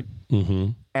 right? Mm-hmm.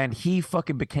 And he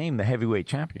fucking became the heavyweight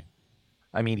champion.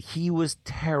 I mean, he was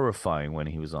terrifying when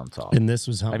he was on top. And this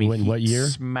was what year?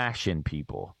 Smashing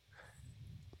people.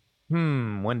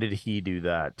 When did he do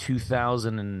that?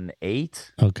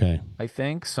 2008? Okay. I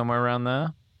think, somewhere around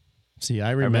there. See,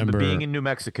 I remember being in New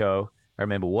Mexico. I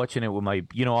remember watching it with my,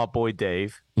 our boy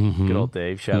Dave. Mm-hmm. Good old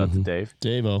Dave. Shout out to Dave.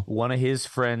 Dave-o. One of his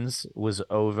friends was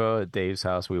over at Dave's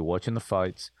house. We were watching the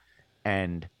fights.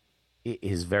 And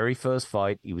his very first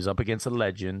fight, he was up against a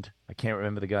legend. I can't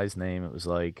remember the guy's name. It was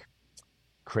like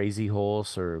Crazy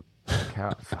Horse or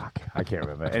fuck, I can't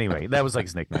remember. Anyway, that was like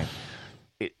his nickname.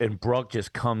 And Brock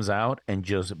just comes out and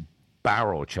just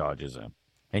barrel charges him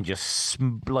and just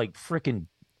like freaking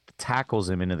tackles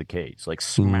him into the cage, like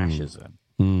smashes him.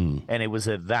 And it was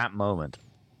at that moment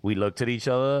we looked at each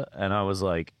other and I was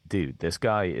like, dude, this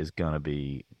guy is going to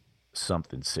be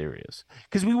something serious.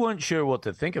 Because we weren't sure what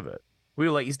to think of it. We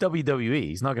were like, he's WWE.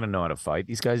 He's not going to know how to fight.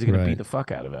 These guys are going to beat the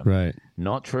fuck out of him. Right.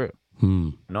 Not true.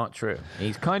 Not true. And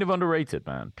he's kind of underrated,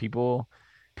 man. People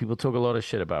talk a lot of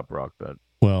shit about Brock, but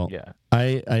yeah.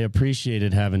 I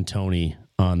appreciated having Tony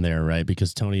on there, right?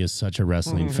 Because Tony is such a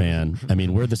wrestling fan. I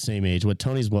mean, we're the same age.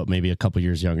 Tony's maybe a couple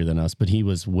years younger than us, but he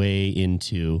was way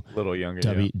into a little younger,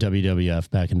 WWF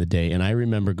back in the day. And I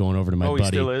remember going over to my buddy. He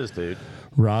still is, dude.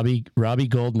 Robbie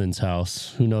Goldman's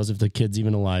house. Who knows if the kid's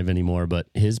even alive anymore, but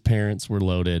his parents were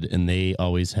loaded and they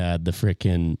always had the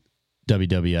frickin'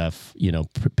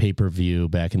 WWF, pay-per-view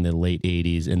back in the late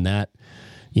 80s. And that,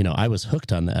 I was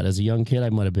hooked on that as a young kid. I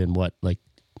might have been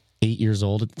 8 years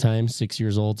old at the time, 6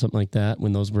 years old, something like that,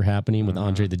 when those were happening with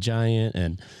Andre the Giant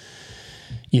and,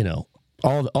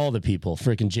 all the people,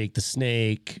 freaking Jake the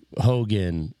Snake,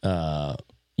 Hogan,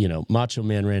 Macho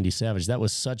Man Randy Savage. That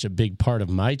was such a big part of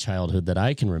my childhood that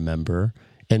I can remember.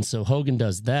 And so Hogan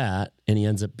does that, and he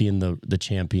ends up being the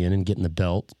champion and getting the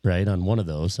belt, right, on one of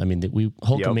those. I mean,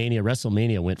 Hulkamania,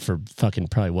 WrestleMania went for fucking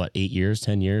probably, 8 years,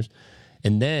 10 years?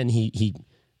 And then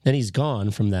he's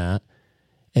gone from that,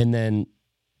 and then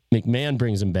McMahon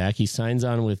brings him back. He signs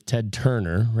on with Ted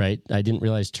Turner, right? I didn't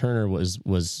realize Turner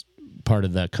was part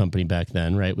of that company back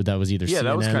then, right? That was either CNN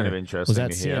that was kind of interesting. Was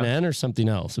that CNN or something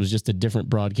else? It was just a different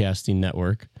broadcasting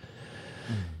network.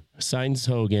 Signs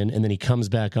Hogan, and then he comes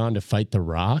back on to fight The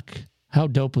Rock. How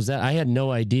dope was that? I had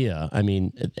no idea. I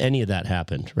mean, any of that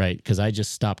happened, right? Because I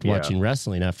just stopped watching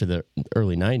wrestling after the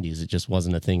early 90s. It just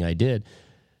wasn't a thing I did.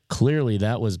 Clearly,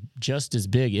 that was just as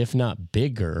big, if not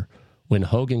bigger, when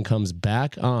Hogan comes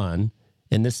back on,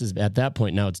 and this is at that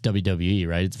point now it's WWE,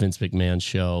 right? It's Vince McMahon's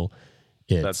show.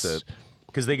 That's it.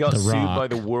 Because they got sued by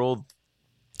the Wildlife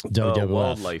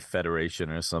Federation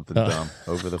or something dumb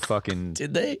over the fucking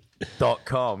did they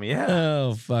 .com? Yeah.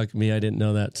 Oh fuck me, I didn't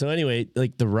know that. So anyway,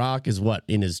 The Rock is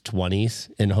in his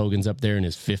 20s, and Hogan's up there in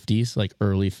his 50s,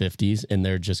 early 50s, and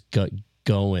they're just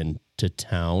going to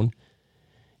town.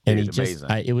 And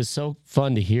it was so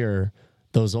fun to hear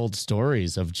those old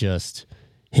stories of just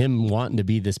him wanting to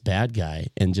be this bad guy,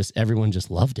 and just everyone just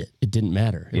loved it. It didn't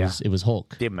matter. It was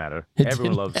Hulk. Didn't matter.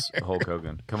 Everyone loves Hulk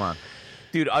Hogan. Come on.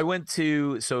 Dude, I went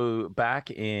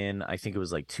back in, I think it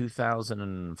was 2000,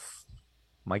 and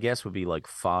my guess would be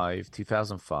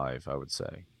 2005, I would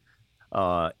say.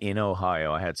 In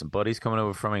Ohio, I had some buddies coming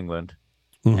over from England,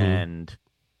 and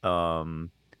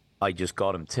I just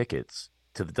got them tickets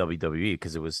to the WWE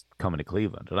because it was coming to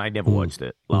Cleveland, and I never watched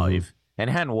it live, and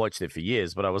hadn't watched it for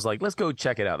years. But I was like, let's go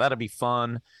check it out. That'll be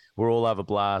fun. We'll all have a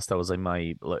blast. I was in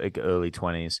my early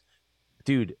 20s,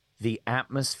 dude. The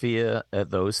atmosphere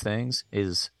at those things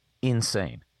is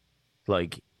insane.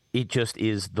 Like, it just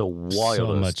is the wildest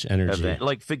so much energy. event.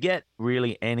 Like, forget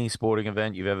really any sporting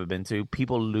event you've ever been to.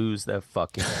 People lose their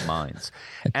fucking minds.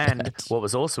 And what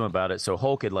was awesome about it, so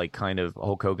Hulk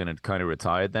Hogan had kind of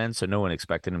retired then, so no one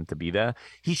expected him to be there.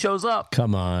 He shows up.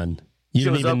 Come on. You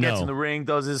shows didn't even up, know. gets in the ring,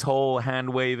 does his whole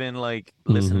hand waving, like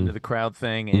listening to the crowd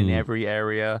thing in every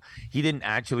area. He didn't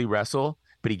actually wrestle,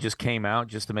 but he just came out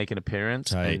just to make an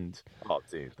appearance. Tight. And oh,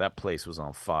 dude, that place was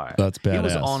on fire. That's badass. It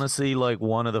was honestly like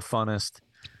one of the funnest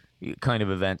kind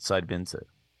of events I'd been to.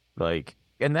 Like,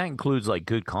 and that includes like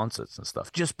good concerts and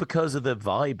stuff, just because of the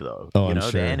vibe, though. Oh, you I'm know,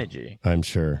 sure. the energy. I'm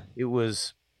sure. It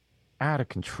was out of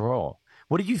control.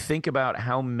 What did you think about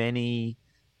how many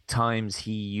times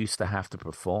he used to have to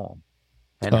perform?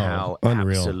 And how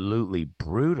unreal. absolutely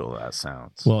brutal that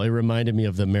sounds. Well, it reminded me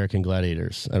of the American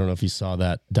Gladiators. I don't know if you saw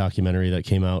that documentary that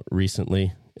came out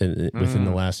recently within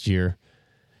the last year.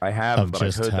 I haven't, but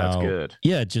I've heard that's good.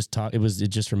 Yeah, it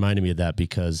just reminded me of that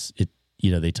because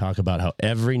they talk about how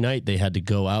every night they had to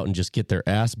go out and just get their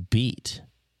ass beat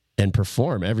and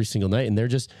perform every single night, and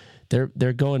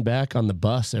they're going back on the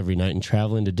bus every night and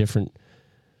traveling to different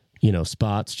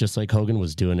spots, just like Hogan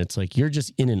was doing. It's like you're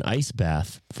just in an ice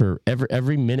bath for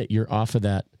every minute you're off of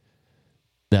that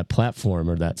platform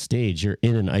or that stage. You're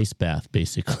in an ice bath,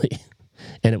 basically.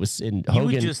 And it was in Hogan.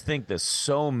 You would just think that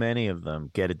so many of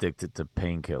them get addicted to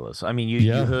painkillers. I mean,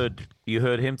 you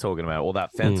heard him talking about all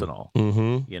that fentanyl.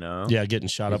 Yeah, getting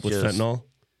shot up with fentanyl.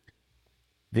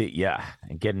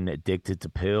 And getting addicted to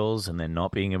pills and then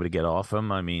not being able to get off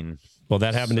them. I mean, well,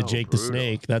 that happened to Jake brutal. the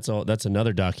Snake. That's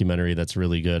another documentary that's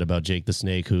really good about Jake the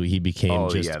Snake, who he became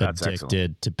addicted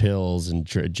excellent. to pills and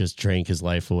just drank his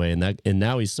life away. And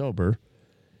now he's sober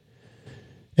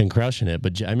and crushing it.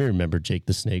 But I remember Jake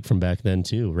the Snake from back then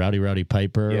too. Rowdy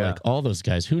Piper, like all those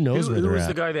guys. Who knows where they're at? Who was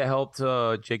the guy that helped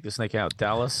Jake the Snake out?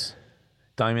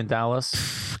 Diamond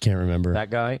Dallas. Can't remember that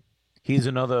guy. He's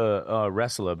another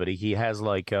wrestler, but he has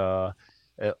like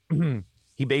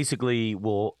he basically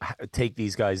will take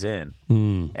these guys in,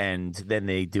 and then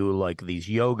they do like these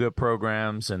yoga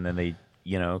programs, and then they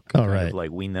kind of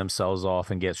like wean themselves off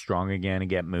and get strong again and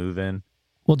get moving.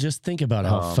 Well, just think about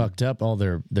how fucked up all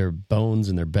their bones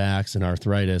and their backs and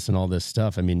arthritis and all this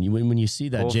stuff. I mean, when you see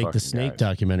that Jake the Snake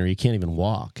documentary, he can't even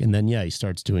walk, and then he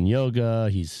starts doing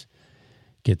yoga.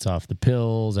 Gets off the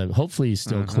pills. Hopefully he's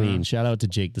still clean. Shout out to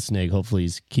Jake the Snake. Hopefully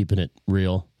he's keeping it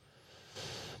real.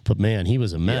 But man, he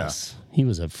was a mess. Yeah. He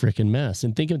was a freaking mess.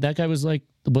 And think of that guy was like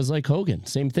Hogan.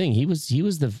 Same thing. He was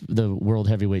the world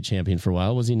heavyweight champion for a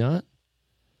while, was he not?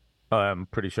 I'm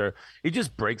pretty sure. It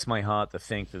just breaks my heart to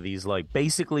think that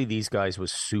basically these guys were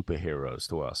superheroes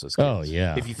to us as kids. Oh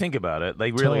yeah. If you think about it,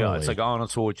 they really are. It's like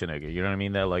Arnold Schwarzenegger. You know what I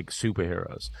mean? They're like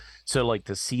superheroes. So like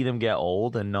to see them get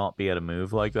old and not be able to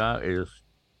move like that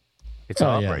it's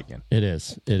heartbreaking. Yeah. It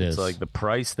is. It's like the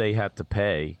price they had to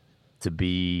pay to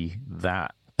be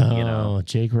that.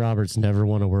 Jake Roberts never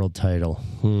won a world title.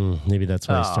 Maybe that's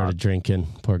why he started drinking.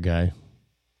 Poor guy.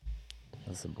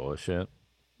 That's some bullshit.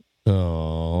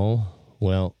 Oh,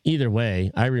 well, either way,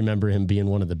 I remember him being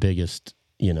one of the biggest,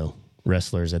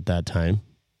 wrestlers at that time.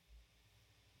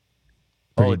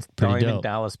 It's Diamond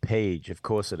Dallas Page. Of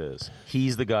course it is.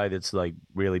 He's the guy that's like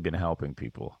really been helping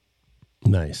people.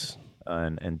 Nice.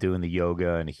 And doing the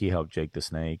yoga, and he helped Jake the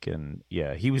Snake, and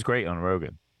he was great on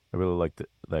Rogan. I really liked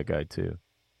that guy too.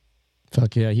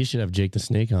 Fuck yeah, he should have Jake the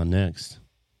Snake on next.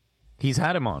 He's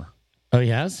had him on. Oh, he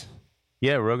has?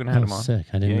 Yeah, Rogan had him on. Sick.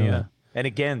 I didn't know that. And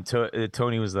again,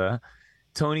 Tony was there.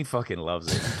 Tony fucking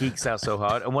loves it. He geeks out so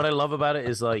hard. And what I love about it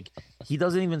is like he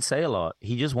doesn't even say a lot.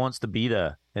 He just wants to be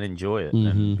there and enjoy it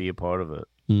and be a part of it.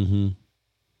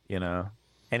 Mm-hmm.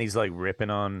 And he's like ripping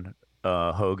on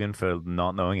Hogan for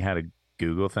not knowing how to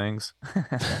Google things.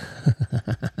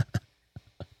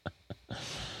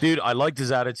 Dude, I liked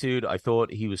his attitude. I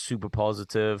thought he was super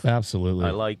positive. Absolutely. I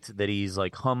liked that he's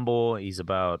like humble. He's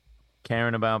about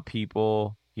caring about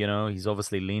people. He's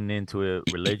obviously leaning into a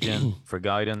religion for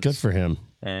guidance. Good for him.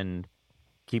 And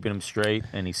keeping him straight,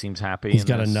 and he seems happy. He's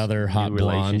got another hot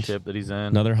blonde relationship that he's in.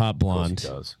 Another hot blonde. He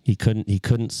does. He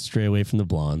couldn't stray away from the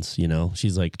blondes.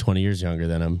 She's like 20 years younger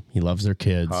than him. He loves their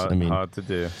kids. Hard to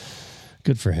do.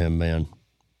 Good for him, man.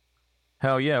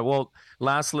 Hell yeah. Well,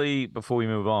 lastly, before we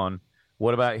move on,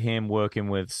 what about him working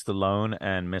with Stallone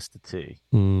and Mr. T?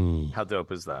 How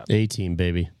dope is that? A-Team,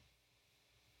 baby.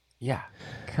 Yeah,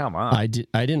 come on. I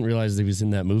didn't realize that he was in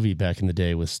that movie back in the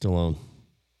day with Stallone.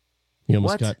 He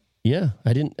almost Yeah,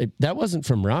 I didn't. That wasn't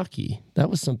from Rocky. That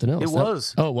was something else. It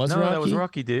was. Oh, it was Rocky? That was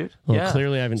Rocky, dude. Oh, yeah.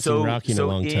 clearly I haven't seen Rocky in a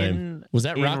long time. Was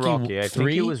that Rocky 3? I think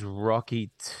it was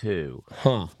Rocky 2.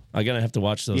 Huh. I'm going to have to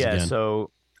watch those again. Yeah, so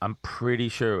I'm pretty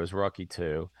sure it was Rocky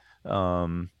 2.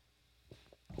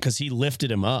 Because he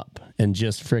lifted him up and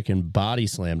just freaking body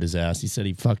slammed his ass. He said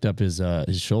he fucked up his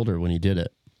shoulder when he did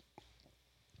it.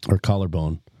 Or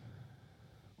collarbone.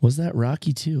 Was that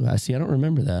Rocky 2? I don't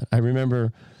remember that. I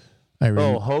remember...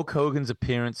 Hulk Hogan's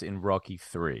appearance in Rocky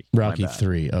 3. Rocky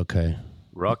 3, okay.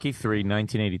 Rocky 3,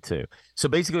 1982. So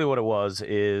basically what it was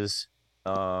is,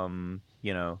 Stallone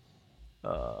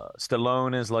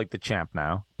is like the champ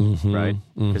now, right?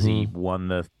 Because he won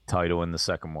the title in the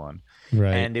second one.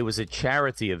 Right. And it was a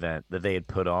charity event that they had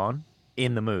put on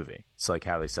in the movie. It's like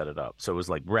how they set it up. So it was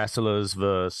like wrestlers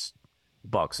versus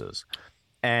boxers.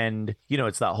 And,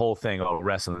 it's that whole thing,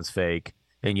 wrestling's fake.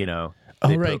 And, oh,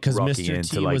 right, because Mr.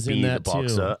 T was in that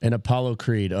too. And Apollo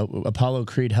Creed. Apollo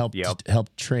Creed helped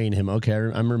train him. Okay,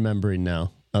 I'm remembering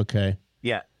now. Okay.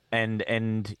 Yeah,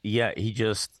 and he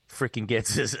just freaking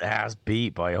gets his ass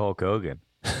beat by Hulk Hogan,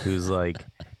 who's like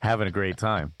having a great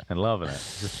time and loving it,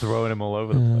 just throwing him all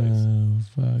over the place. Oh,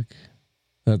 fuck.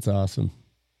 That's awesome.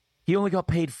 He only got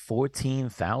paid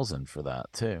 $14,000 for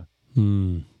that too.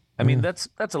 I mean, that's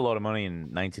a lot of money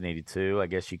in 1982. I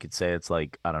guess you could say it's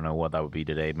like, I don't know what that would be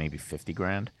today, maybe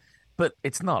 $50,000. But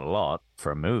it's not a lot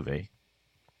for a movie.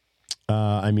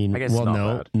 I guess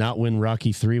not when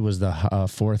Rocky 3 was the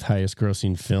fourth highest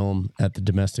grossing film at the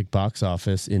domestic box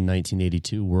office in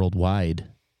 1982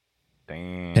 worldwide.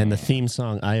 Damn. And the theme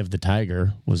song, Eye of the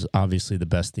Tiger, was obviously the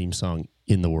best theme song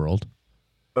in the world.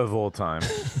 Of all time.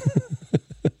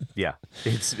 Yeah,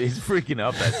 it's freaking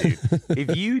up that dude.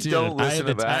 If you don't listen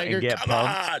to that and get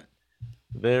pumped,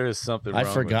 there is something wrong. I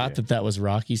forgot that was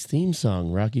Rocky's theme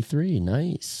song, Rocky 3.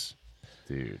 Nice.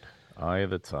 Dude, Eye of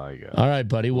the Tiger. All right,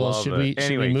 buddy. Well, should we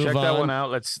move check on? that one out.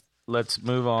 Let's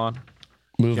move on.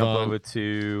 Jump over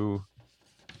to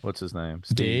what's his name?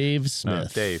 Steve? Dave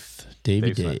Smith. No,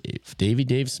 Dave.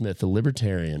 Dave Smith, the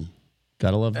libertarian.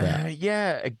 Gotta love that.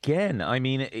 Yeah, again, I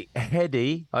mean,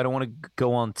 heady. I don't want to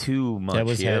go on too much. That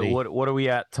was heady. What are we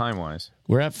at time-wise?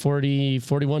 We're at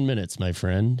 41 minutes, my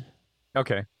friend.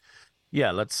 Okay.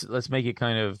 Yeah, let's make it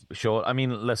kind of short. I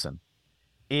mean, listen,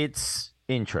 it's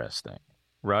interesting,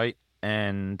 right?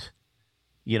 And,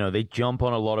 they jump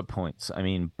on a lot of points. I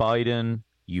mean, Biden,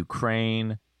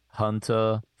 Ukraine,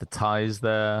 Hunter, the ties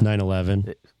there.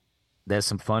 9/11. There's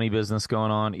some funny business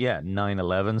going on. Yeah,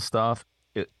 9/11 stuff.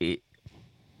 They're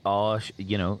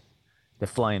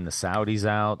flying the Saudis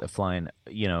out. They're flying,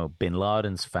 Bin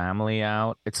Laden's family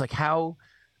out. It's like how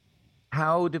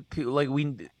do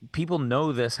people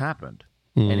know this happened,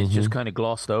 and it's just kind of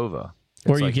glossed over,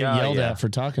 or you get yelled at for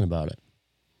talking about it.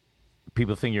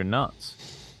 People think you're nuts,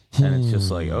 and it's just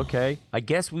like, okay, I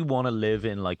guess we want to live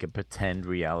in like a pretend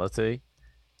reality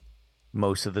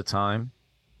most of the time,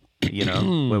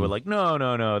 where we're like,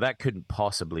 no, that couldn't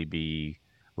possibly be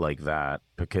like that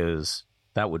because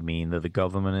that would mean that the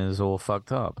government is all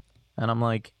fucked up. And I'm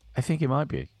like, I think it might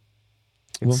be.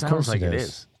 It sounds like it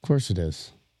is. Of course it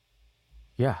is.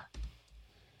 Yeah.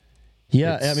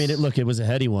 Yeah, I mean, it was a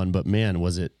heady one, but man,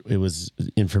 it was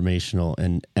informational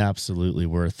and absolutely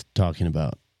worth talking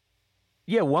about.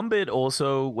 Yeah, one bit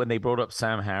also when they brought up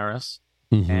Sam Harris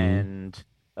and,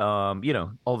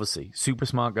 obviously super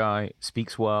smart guy,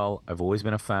 speaks well. I've always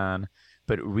been a fan.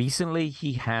 But recently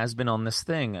he has been on this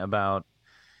thing about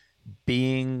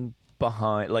being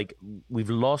behind, like we've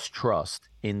lost trust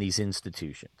in these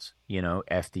institutions,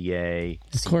 FDA,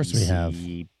 of course we have,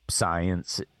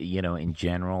 science, in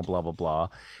general, blah, blah, blah.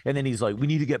 And then he's like, we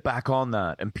need to get back on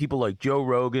that. And people like Joe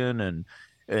Rogan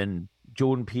and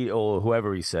Jordan Peterson, or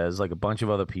whoever he says, like a bunch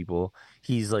of other people,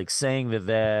 he's like saying that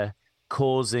they're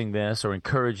causing this or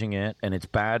encouraging it, and it's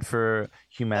bad for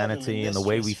humanity and the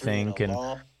way we think. And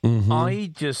I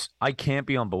can't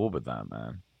be on board with that,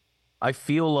 man. I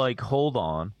feel like, hold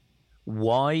on,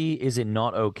 why is it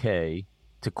not okay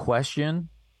to question,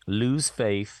 lose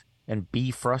faith, and be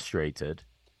frustrated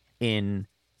in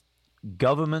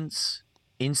governments,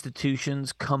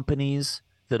 institutions, companies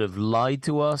that have lied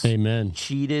to us, Amen,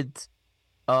 cheated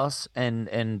us,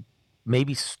 and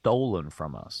maybe stolen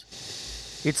from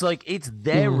us? It's like it's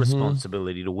their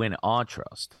responsibility to win our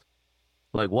trust.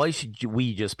 Like, why should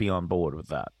we just be on board with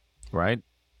that, right?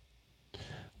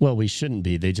 Well, we shouldn't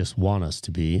be. They just want us to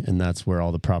be, and that's where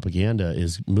all the propaganda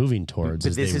is moving towards.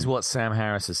 But this is what Sam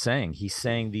Harris is saying. He's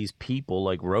saying these people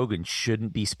like Rogan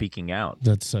shouldn't be speaking out.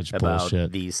 That's such about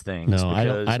bullshit. These things. No,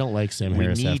 I don't like Sam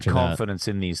Harris. We need after confidence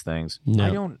in these things. No.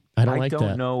 I don't. I don't like that. I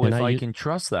don't know if I can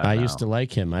trust that. I used to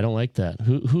like him. I don't like that.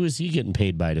 Who is he getting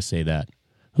paid by to say that?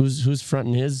 Who's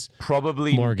fronting his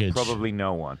mortgage? Probably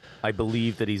no one. I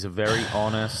believe that he's a very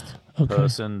honest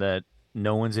person, that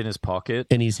no one's in his pocket.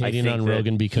 And he's hating on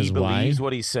Rogan because he why? He believes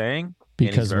what he's saying.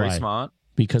 Because and he's very why? Smart.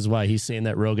 Because why? He's saying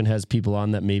that Rogan has people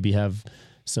on that maybe have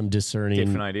some discerning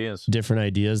different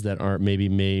ideas that aren't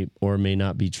may or may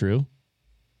not be true.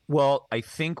 Well, I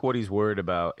think what he's worried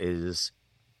about is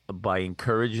by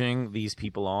encouraging these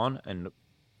people on and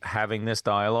having this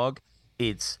dialogue,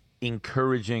 it's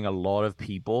encouraging a lot of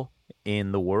people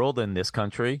in the world, in this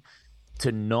country,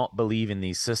 to not believe in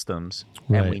these systems.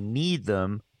 Right. And we need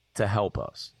them to help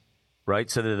us, right?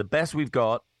 So they're the best we've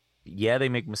got. Yeah, they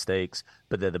make mistakes,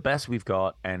 but they're the best we've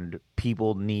got, and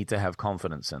people need to have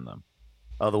confidence in them.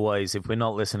 Otherwise, if we're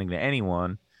not listening to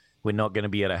anyone, we're not going to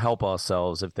be able to help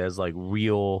ourselves if there's like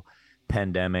real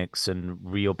pandemics and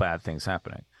real bad things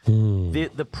happening. So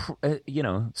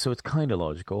it's kind of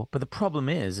logical, but the problem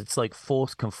is it's like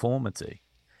forced conformity.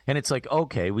 And it's like,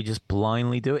 okay, we just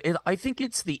blindly do it. I think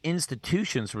it's the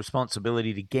institution's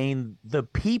responsibility to gain the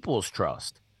people's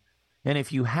trust. And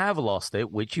if you have lost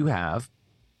it, which you have,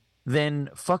 then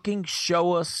fucking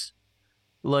show us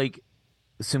like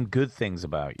some good things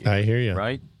about you. I hear you.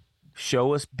 Right?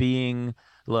 Show us being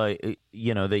like,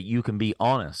 that you can be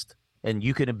honest and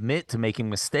you can admit to making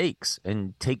mistakes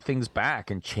and take things back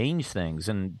and change things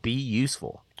and be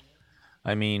useful.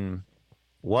 I mean,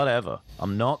 whatever.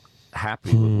 I'm not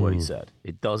happy with what he said.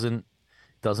 It doesn't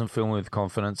fill me with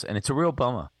confidence, and it's a real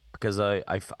bummer because I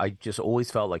just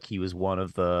always felt like he was one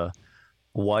of the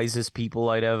wisest people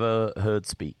I'd ever heard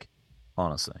speak,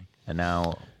 honestly. And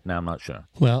now I'm not sure.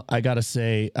 Well, I gotta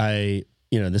say,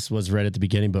 this was right at the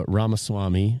beginning, but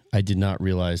Ramaswamy, I did not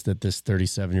realize that this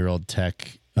 37-year-old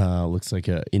tech looks like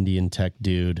an Indian tech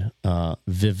dude.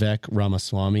 Vivek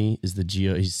Ramaswamy is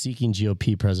he's seeking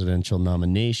GOP presidential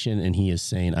nomination, and he is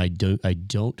saying, I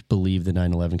don't believe the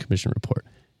 9/11 Commission report.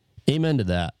 Amen to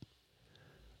that.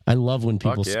 I love when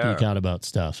people speak out about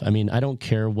stuff. I mean, I don't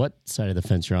care what side of the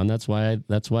fence you're on. That's why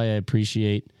I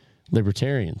appreciate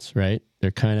libertarians, right?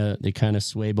 They kind of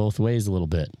sway both ways a little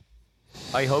bit.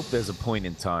 I hope there's a point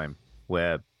in time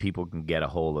where people can get a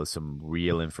hold of some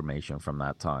real information from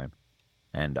that time.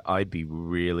 And I'd be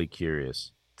really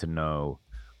curious to know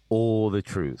all the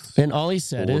truth. And all he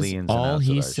said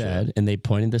and they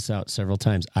pointed this out several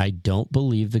times, I don't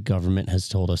believe the government has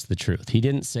told us the truth. He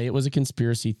didn't say it was a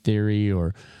conspiracy theory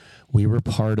or we were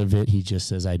part of it. He just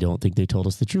says, I don't think they told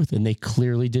us the truth. And they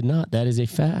clearly did not. That is a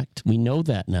fact. We know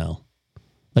that now.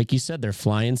 Like you said, they're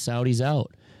flying Saudis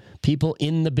out. People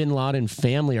in the bin Laden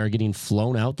family are getting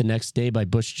flown out the next day by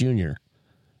Bush Jr.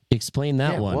 Explain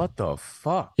that one. What the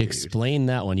fuck? Explain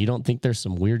that one. You don't think there's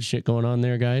some weird shit going on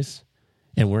there, guys?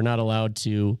 And we're not allowed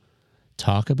to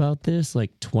talk about this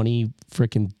like 2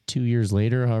 years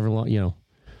later, however long,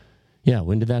 Yeah,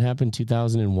 when did that happen?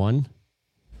 2001?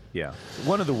 Yeah.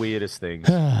 One of the weirdest things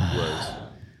was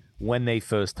when they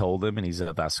first told him and he's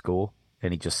at that school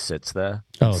and he just sits there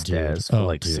and stares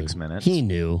for 6 minutes. He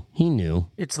knew.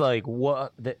 It's like,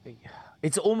 what?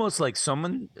 It's almost like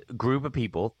group of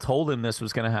people told him this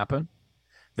was going to happen.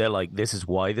 They're like, this is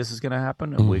why this is going to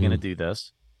happen, and we're going to do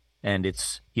this. And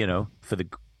it's, for the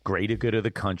greater good of the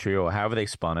country, or however they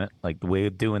spun it, like we're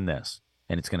doing this.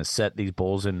 And it's going to set these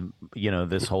balls in,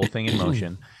 this whole thing in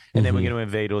motion. And then we're going to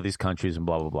invade all these countries and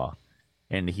blah, blah, blah.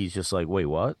 And he's just like, wait,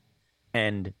 what?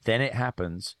 And then it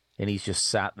happens, and he's just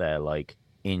sat there like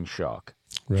in shock,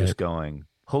 just going,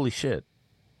 holy shit,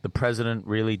 the president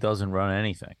really doesn't run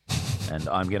anything. And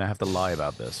I'm going to have to lie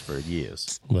about this for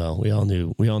years. Well, we all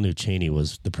knew Cheney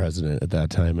was the president at that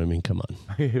time. I mean, come on.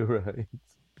 You're right.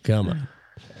 Come on.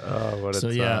 Oh, what a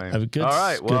time. Yeah, good, all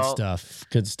right, well,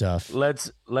 good stuff.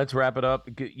 Let's wrap it up.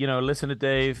 Listen to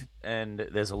Dave, and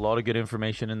there's a lot of good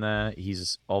information in there.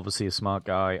 He's obviously a smart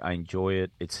guy. I enjoy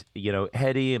it. It's,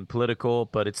 heady and political,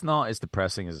 but it's not as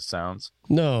depressing as it sounds.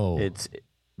 No.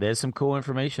 There's some cool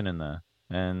information in there.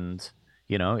 And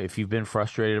if you've been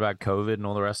frustrated about COVID and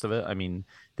all the rest of it, I mean,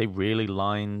 they really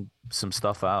line some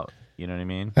stuff out. You know what I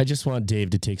mean? I just want Dave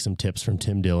to take some tips from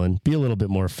Tim Dillon. Be a little bit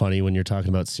more funny when you're talking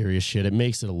about serious shit. It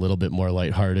makes it a little bit more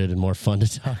lighthearted and more fun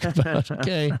to talk about.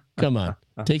 Okay, come on.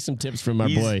 Take some tips from our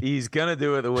boy. He's going to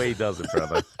do it the way he does it,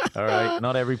 brother. All right?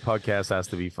 Not every podcast has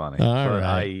to be funny. All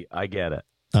right. I get it.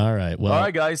 All right. Well, all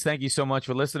right, guys. Thank you so much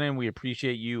for listening. We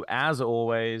appreciate you as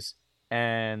always.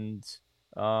 And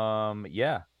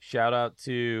shout out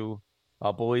to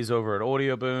our boys over at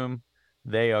Audio Boom.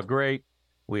 They are great.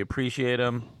 We appreciate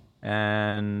them.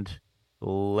 And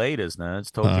latest, nerds.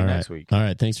 Talk to you next week. All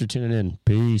right. Thanks for tuning in.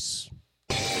 Peace.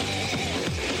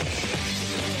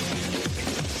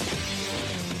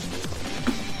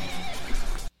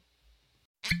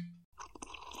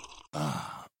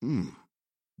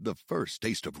 The first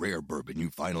taste of rare bourbon you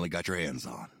finally got your hands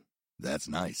on. That's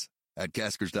nice. At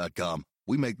Caskers.com,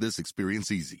 we make this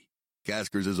experience easy.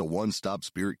 Caskers is a one-stop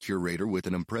spirit curator with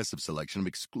an impressive selection of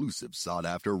exclusive,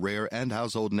 sought-after, rare, and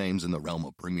household names in the realm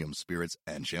of premium spirits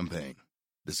and champagne.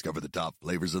 Discover the top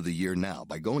flavors of the year now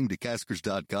by going to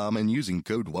Caskers.com and using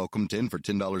code WELCOME10 for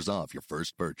 $10 off your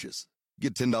first purchase.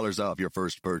 Get $10 off your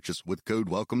first purchase with code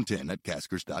WELCOME10 at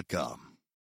Caskers.com.